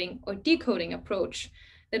encoding or decoding approach,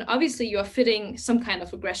 then obviously you're fitting some kind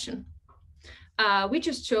of regression. We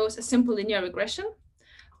just chose a simple linear regression,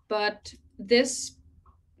 but this,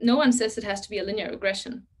 no one says it has to be a linear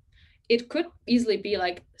regression. It could easily be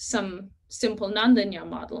like some simple nonlinear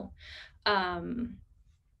model.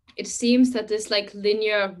 It seems that this like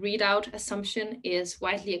linear readout assumption is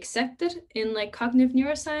widely accepted in like cognitive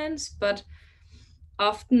neuroscience, but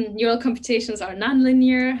often neural computations are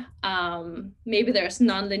nonlinear. Maybe there's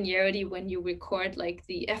nonlinearity when you record like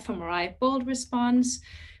the fMRI bold response.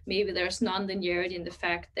 Maybe there's nonlinearity in the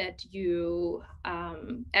fact that you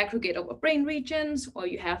aggregate over brain regions, or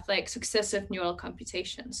you have like successive neural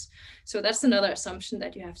computations. So that's another assumption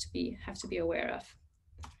that you have to be aware of.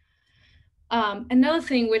 Another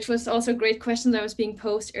thing, which was also a great question that was being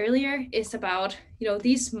posed earlier, is about,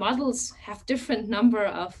 these models have different number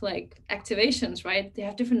of like activations, right? They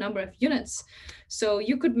have different number of units. So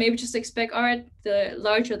you could maybe just expect, all right, the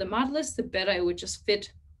larger the model is, the better it would just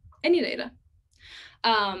fit any data.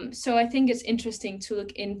 So I think it's interesting to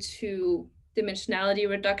look into dimensionality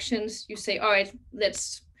reductions. You say, all right,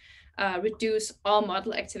 let's reduce all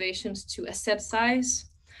model activations to a set size.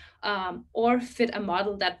 Or fit a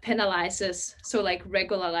model that penalizes, so like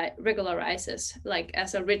regularizes, like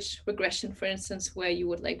as a rich regression, for instance, where you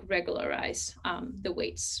would like regularize the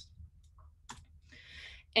weights.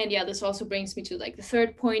 And yeah, this also brings me to like the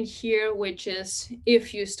third point here, which is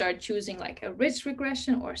if you start choosing like a rich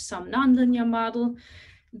regression or some nonlinear model,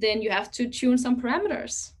 then you have to tune some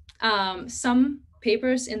parameters. Some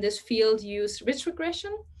papers in this field use rich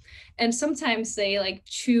regression, and sometimes they like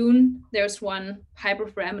tune, there's one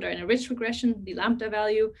hyperparameter in a rich regression, the lambda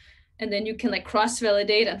value, and then you can like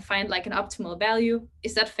cross-validate and find like an optimal value.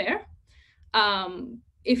 Is that fair?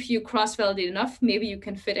 If you cross-validate enough, maybe you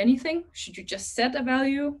can fit anything. Should you just set a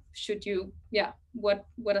value? Should you,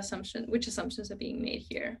 which assumptions are being made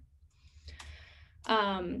here?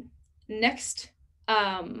 Next,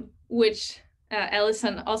 which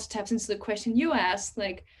Alison also taps into the question you asked,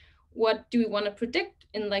 like, what do we want to predict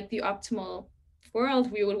in like the optimal world?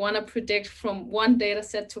 We would want to predict from one data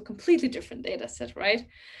set to a completely different data set, right?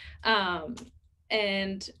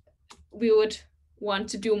 And we would want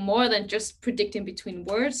to do more than just predicting between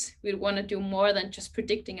words. We'd want to do more than just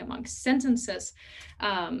predicting amongst sentences,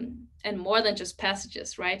 and more than just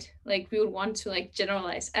passages, right? Like we would want to like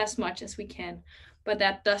generalize as much as we can. But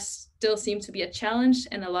that does still seem to be a challenge.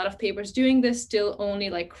 And a lot of papers doing this still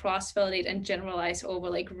only like cross-validate and generalize over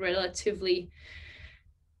like relatively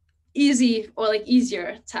easy or like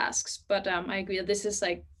easier tasks. But I agree that this is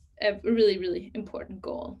like a really, really important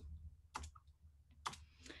goal.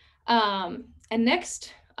 And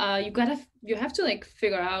next, you have to like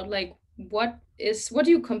figure out like what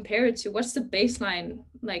do you compare it to? What's the baseline,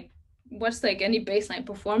 like what's like any baseline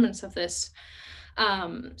performance of this?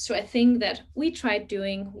 So I think that we tried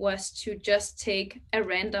doing was to just take a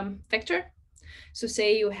random vector. So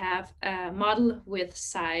say you have a model with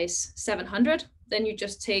size 700, then you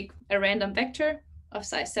just take a random vector of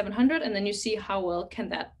size 700, and then you see how well can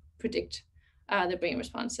that predict the brain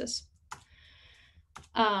responses.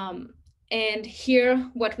 And here,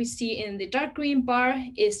 what we see in the dark green bar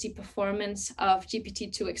is the performance of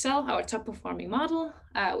GPT-2XL, our top performing model,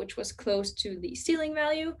 which was close to the ceiling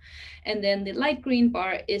value. And then the light green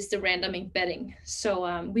bar is the random embedding.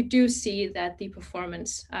 So we do see that the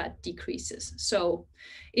performance decreases. So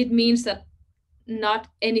it means that not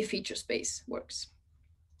any feature space works.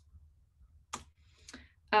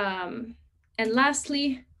 And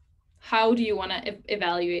lastly, how do you want to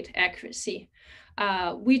evaluate accuracy?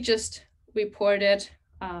 We just reported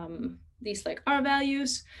these like R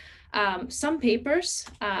values. Some papers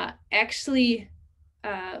actually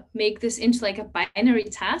make this into like a binary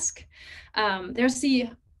task. There's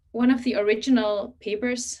one of the original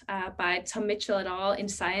papers by Tom Mitchell et al. In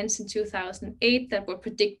Science in 2008 that were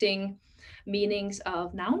predicting meanings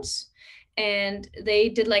of nouns. And they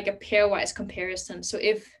did like a pairwise comparison. So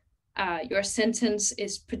if your sentence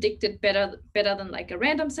is predicted better than like a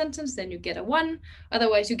random sentence, then you get a 1,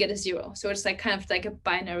 otherwise you get a 0. So it's like kind of like a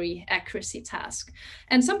binary accuracy task.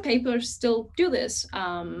 And some papers still do this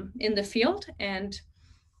in the field, and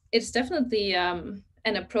it's definitely an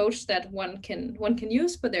approach that one can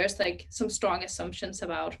use, but there's like some strong assumptions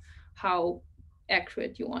about how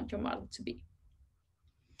accurate you want your model to be.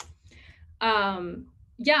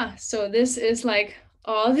 Yeah, so this is like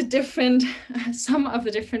all the different, some of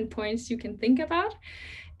the different points you can think about.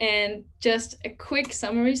 And just a quick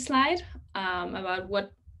summary slide about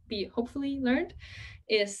what we hopefully learned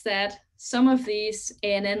is that some of these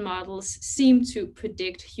ANN models seem to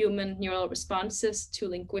predict human neural responses to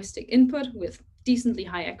linguistic input with decently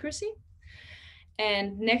high accuracy.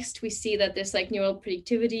 And next we see that this like neural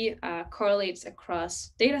predictivity correlates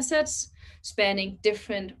across data sets spanning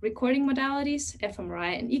different recording modalities,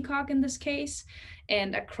 fMRI and ECOG in this case,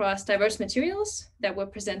 and across diverse materials that were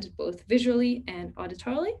presented both visually and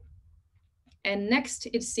auditorily. And next,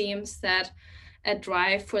 it seems that a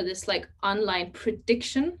drive for this like online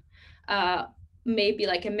prediction may be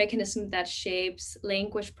like a mechanism that shapes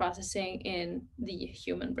language processing in the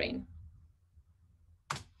human brain.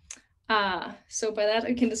 So by that,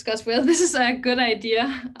 we can discuss whether this is a good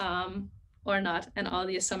idea or not, and all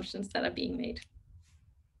the assumptions that are being made.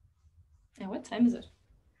 And what time is it?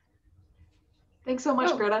 Thanks so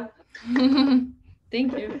much, Greta.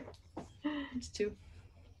 Thank you. It's 2.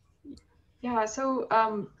 Yeah, so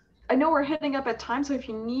I know we're hitting up at time, so if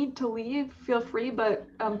you need to leave, feel free. But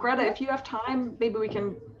Greta, if you have time, maybe we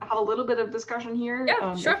can have a little bit of discussion here.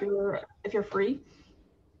 Yeah, sure. If you're free.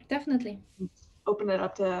 Definitely. Open it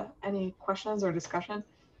up to any questions or discussion.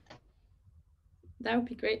 That would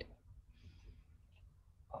be great.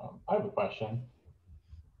 I have a question.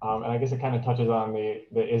 And I guess it kind of touches on the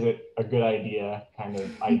is it a good idea kind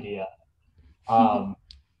of idea.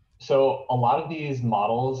 So a lot of these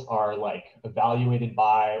models are like evaluated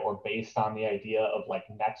by or based on the idea of like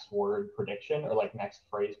next word prediction or like next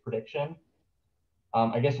phrase prediction.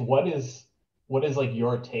 I guess what is like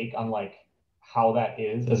your take on like how that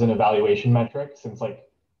is as an evaluation metric, since like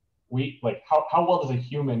we like how well does a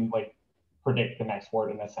human like predict the next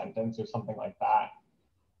word in a sentence or something like that?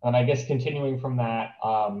 And I guess continuing from that,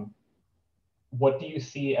 what do you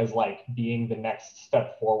see as like being the next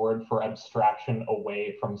step forward for abstraction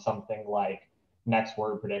away from something like next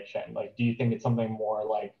word prediction? Like, do you think it's something more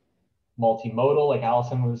like multimodal, like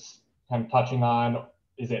Allison was kind of touching on?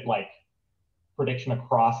 Is it like prediction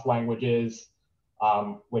across languages?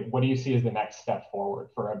 Like, what do you see as the next step forward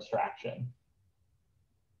for abstraction?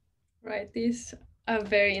 Right, these are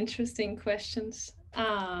very interesting questions.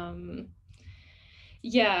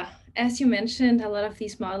 Yeah, as you mentioned, a lot of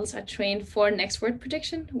these models are trained for next word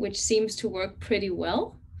prediction, which seems to work pretty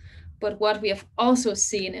well. But what we have also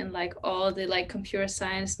seen in like all the like computer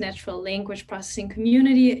science, natural language processing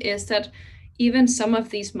community is that even some of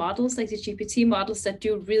these models, like the GPT models that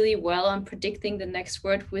do really well on predicting the next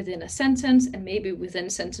word within a sentence and maybe within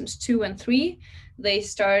sentence 2 and 3, they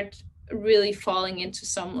start really falling into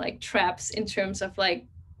some like traps in terms of like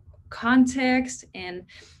context and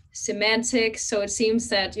semantics. So it seems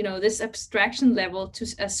that, you know, this abstraction level to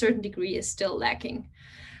a certain degree is still lacking.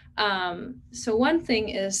 So one thing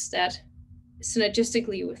is that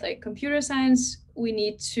synergistically with like computer science, we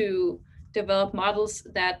need to develop models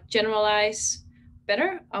that generalize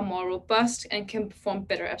better, are more robust, and can perform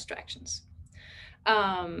better abstractions.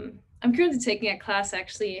 I'm currently taking a class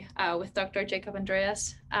actually with Dr. Jacob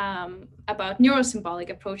Andreas about neurosymbolic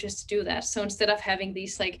approaches to do that. So instead of having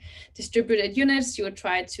these like distributed units, you would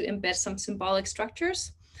try to embed some symbolic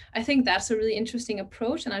structures. I think that's a really interesting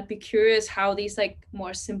approach, and I'd be curious how these like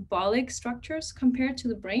more symbolic structures compare to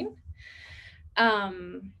the brain.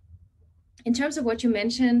 In terms of what you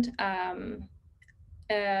mentioned,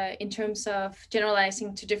 in terms of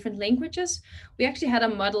generalizing to different languages, we actually had a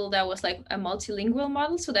model that was like a multilingual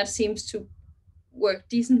model, so that seems to work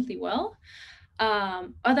decently well.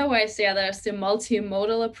 Otherwise, yeah, there's the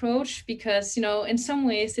multimodal approach, because, you know, in some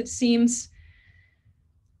ways it seems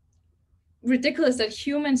ridiculous that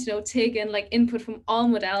humans, you know, take in like input from all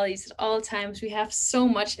modalities at all times. We have so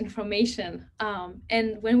much information,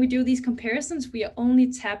 and when we do these comparisons, we are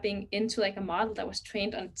only tapping into like a model that was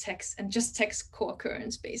trained on text and just text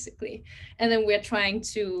co-occurrence basically, and then we're trying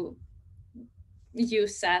to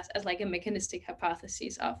use that as like a mechanistic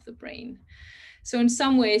hypothesis of the brain. So in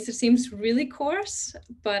some ways it seems really coarse,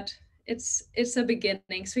 but it's a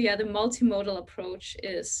beginning. So yeah, the multimodal approach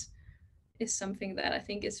is something that I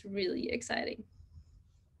think is really exciting.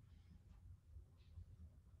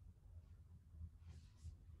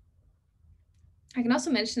 I can also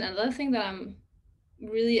mention another thing that I'm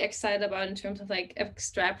really excited about in terms of like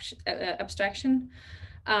abstraction,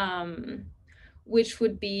 which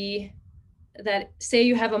would be that, say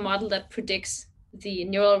you have a model that predicts the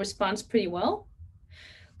neural response pretty well.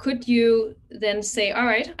 Could you then say, all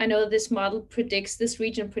right, I know this model predicts this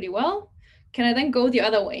region pretty well. Can I then go the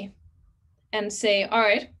other way and say, all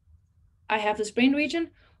right, I have this brain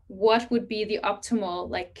region. What would be the optimal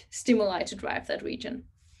like stimuli to drive that region?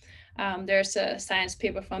 There's a science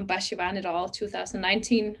paper from Bashivan et al.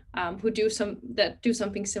 2019 who do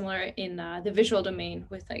something similar in the visual domain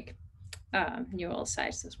with like neural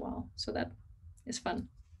sites as well. So that is fun.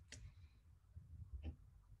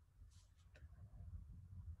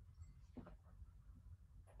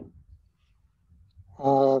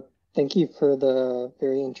 Thank you for the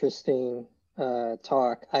very interesting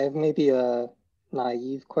talk. I have maybe a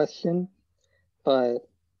naive question, but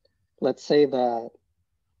let's say that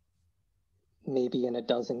maybe in a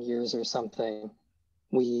dozen years or something,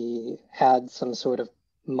 we had some sort of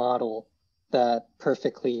model that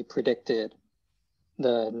perfectly predicted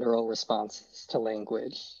the neural responses to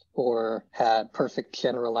language or had perfect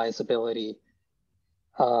generalizability.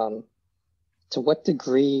 To what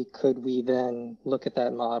degree could we then look at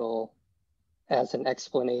that model as an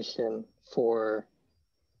explanation for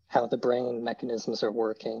how the brain mechanisms are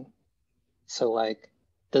working? So like,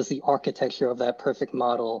 does the architecture of that perfect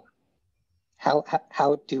model,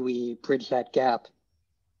 how do we bridge that gap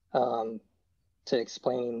to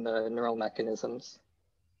explain the neural mechanisms?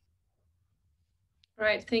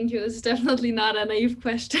 Right, thank you. This is definitely not a naive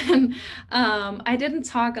question. I didn't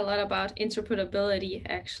talk a lot about interpretability,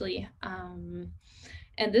 actually.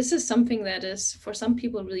 And this is something that is, for some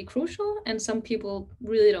people, really crucial, and some people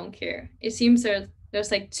really don't care. It seems there's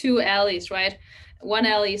like two alleys, right? One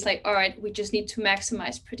alley is like, all right, we just need to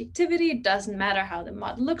maximize predictivity. It doesn't matter how the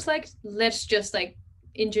model looks like. Let's just like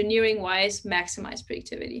engineering-wise maximize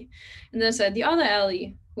predictivity. And there's the other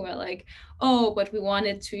alley who are like, oh, but we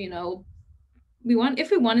wanted to, if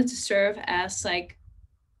we wanted to serve as like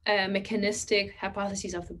a mechanistic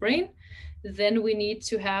hypothesis of the brain, then we need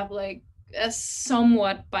to have like a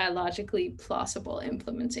somewhat biologically plausible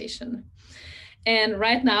implementation. And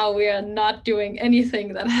right now we are not doing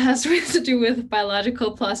anything that has to do with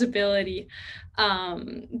biological plausibility.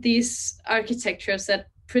 These architectures that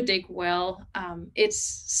predict well,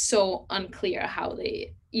 it's so unclear how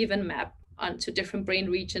they even map onto different brain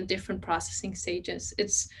regions, different processing stages.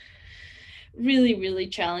 It's really, really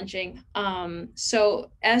challenging.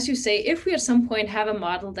 So as you say, if we at some point have a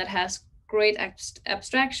model that has great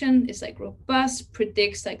abstraction, is like robust,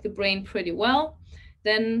 predicts like the brain pretty well,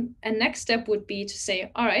 then a next step would be to say,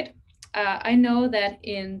 all right, I know that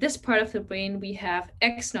in this part of the brain, we have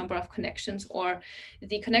X number of connections, or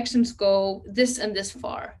the connections go this and this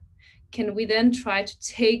far. Can we then try to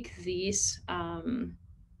take these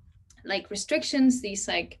like restrictions, these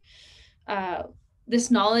like this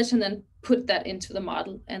knowledge, and then put that into the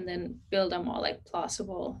model and then build a more like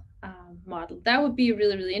plausible model? That would be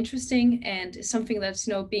really, really interesting, and is something that's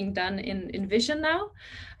being done in Vision now.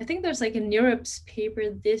 I think there's like a NeurIPS paper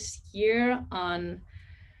this year on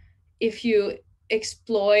if you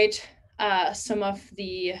exploit some of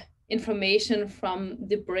the information from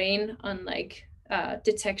the brain on like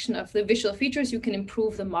detection of the visual features, you can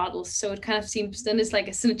improve the models. So it kind of seems then it's like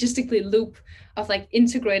a synergistically loop of like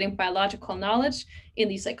integrating biological knowledge in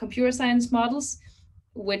these like computer science models,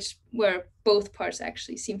 where both parts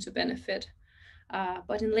actually seem to benefit.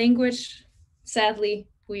 But in language, sadly,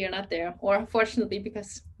 we are not there, or fortunately,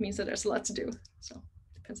 because it means that there's a lot to do. So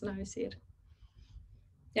it depends on how you see it.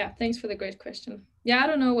 Yeah, thanks for the great question. Yeah, I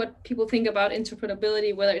don't know what people think about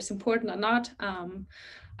interpretability, whether it's important or not.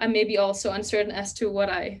 I may be also uncertain as to what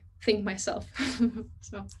I think myself.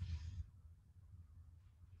 So.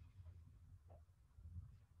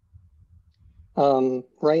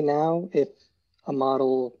 Right now, if a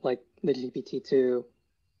model like the GPT-2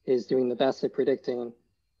 is doing the best at predicting,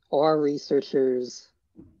 are researchers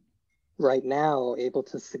right now able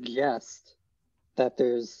to suggest that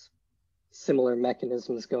there's similar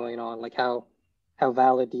mechanisms going on? Like how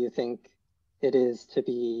valid do you think it is to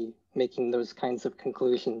be making those kinds of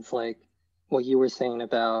conclusions, like what you were saying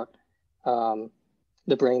about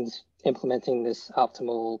the brain's implementing this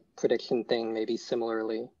optimal prediction thing maybe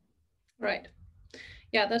similarly? Right.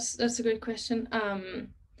 Yeah, that's a great question.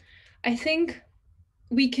 I think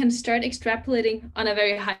we can start extrapolating on a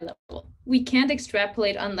very high level. We can't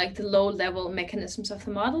extrapolate on like the low level mechanisms of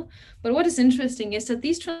the model. But what is interesting is that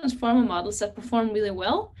these transformer models that perform really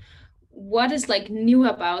well, what is like new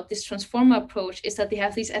about this transformer approach is that they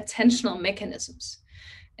have these attentional mechanisms.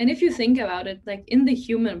 And if you think about it, like in the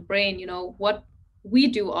human brain, what we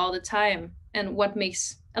do all the time, and what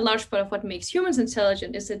makes a large part of what makes humans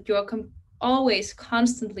intelligent is that you're always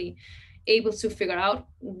constantly able to figure out,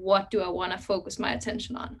 what do I want to focus my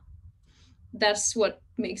attention on? That's what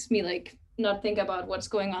makes me like not think about what's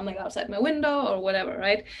going on like outside my window or whatever,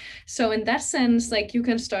 right? So in that sense, like you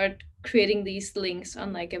can start creating these links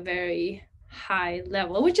on like a very high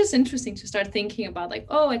level, which is interesting to start thinking about, like,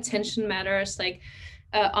 oh, attention matters, like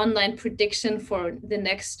online prediction for the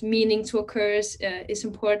next meaning to occur is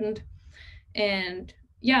important. And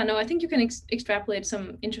yeah, no, I think you can extrapolate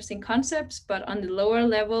some interesting concepts, but on the lower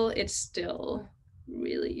level, it's still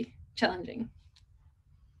really challenging.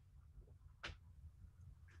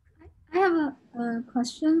 I have a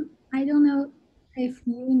question. I don't know if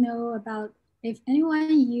you know about if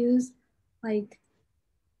anyone use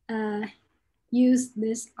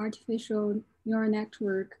this artificial neural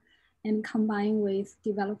network and combine with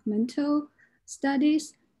developmental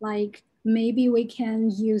studies, like maybe we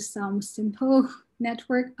can use some simple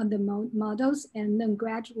network on the models and then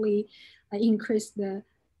gradually increase the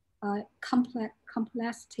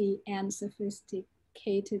complexity and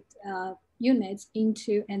sophisticated units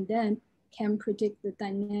into, and then can predict the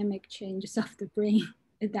dynamic changes of the brain.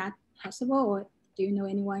 Is that possible, or do you know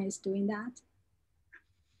anyone is doing that?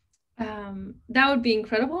 That would be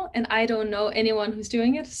incredible, and I don't know anyone who's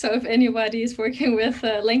doing it. So if anybody is working with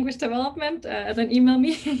language development, then email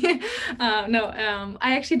me.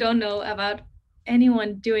 I actually don't know about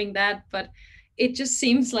anyone doing that, but it just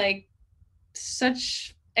seems like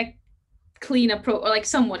such a clean approach, or like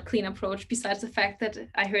somewhat clean approach, besides the fact that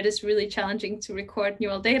I heard it's really challenging to record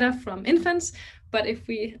neural data from infants. But if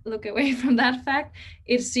we look away from that fact,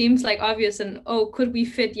 it seems like obvious, and oh, could we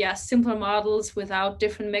fit simpler models without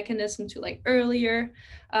different mechanisms to like earlier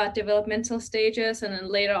developmental stages, and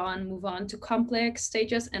then later on move on to complex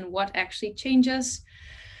stages, and what actually changes?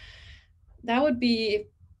 That would be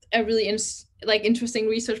a really interesting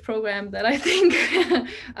research program that I think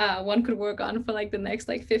one could work on for like the next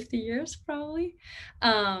 50 years probably.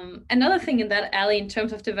 Another thing in that alley in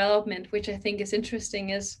terms of development, which I think is interesting,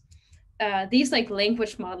 is these like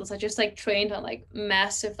language models are just like trained on like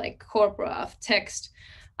massive like corpora of text.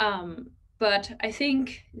 But I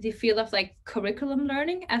think the field of like curriculum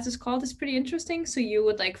learning, as it's called, is pretty interesting. So you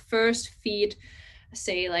would like first feed,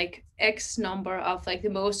 say, like X number of like the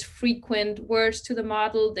most frequent words to the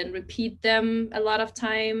model, then repeat them a lot of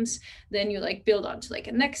times. Then you like build on to like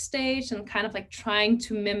a next stage, and kind of like trying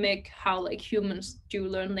to mimic how like humans do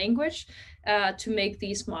learn language to make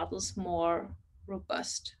these models more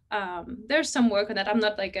robust. There's some work on that. I'm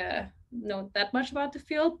not like know that much about the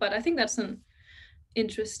field, but I think that's an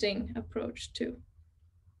interesting approach too.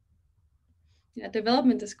 Yeah,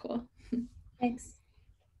 development is cool. Thanks.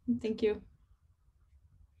 Thank you.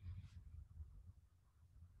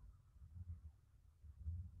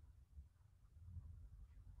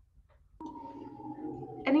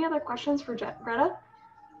 Any other questions for Greta?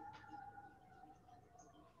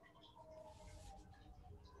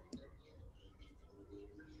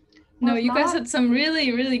 No, you guys had some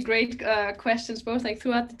really, really great questions, both like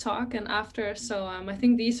throughout the talk and after. So I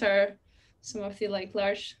think these are some of the like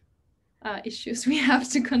large issues we have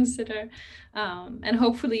to consider. And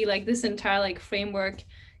hopefully like this entire like framework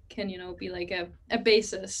can, be like a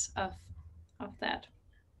basis of that.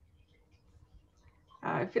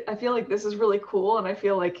 I feel like this is really cool, and I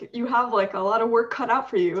feel like you have like a lot of work cut out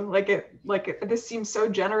for you. This seems so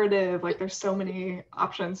generative. Like there's so many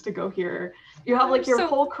options to go here. You have like your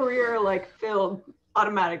whole career like filled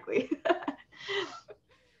automatically.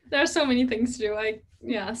 There are so many things to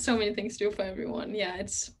do. So many things to do for everyone. Yeah,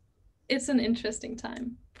 it's an interesting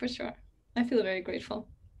time for sure. I feel very grateful.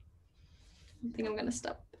 I think I'm gonna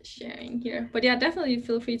stop sharing here, but yeah, definitely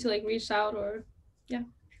feel free to like reach out, or if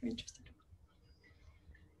you're interested.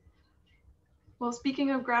 Well, speaking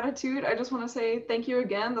of gratitude, I just want to say thank you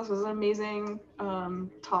again. This was an amazing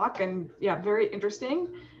talk, and very interesting.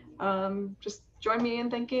 Just join me in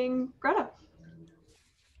thanking Greta.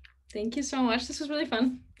 Thank you so much. This was really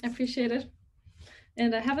fun. I appreciate it.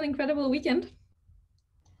 And have an incredible weekend.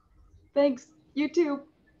 Thanks. You too.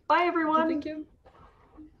 Bye, everyone. Thank you.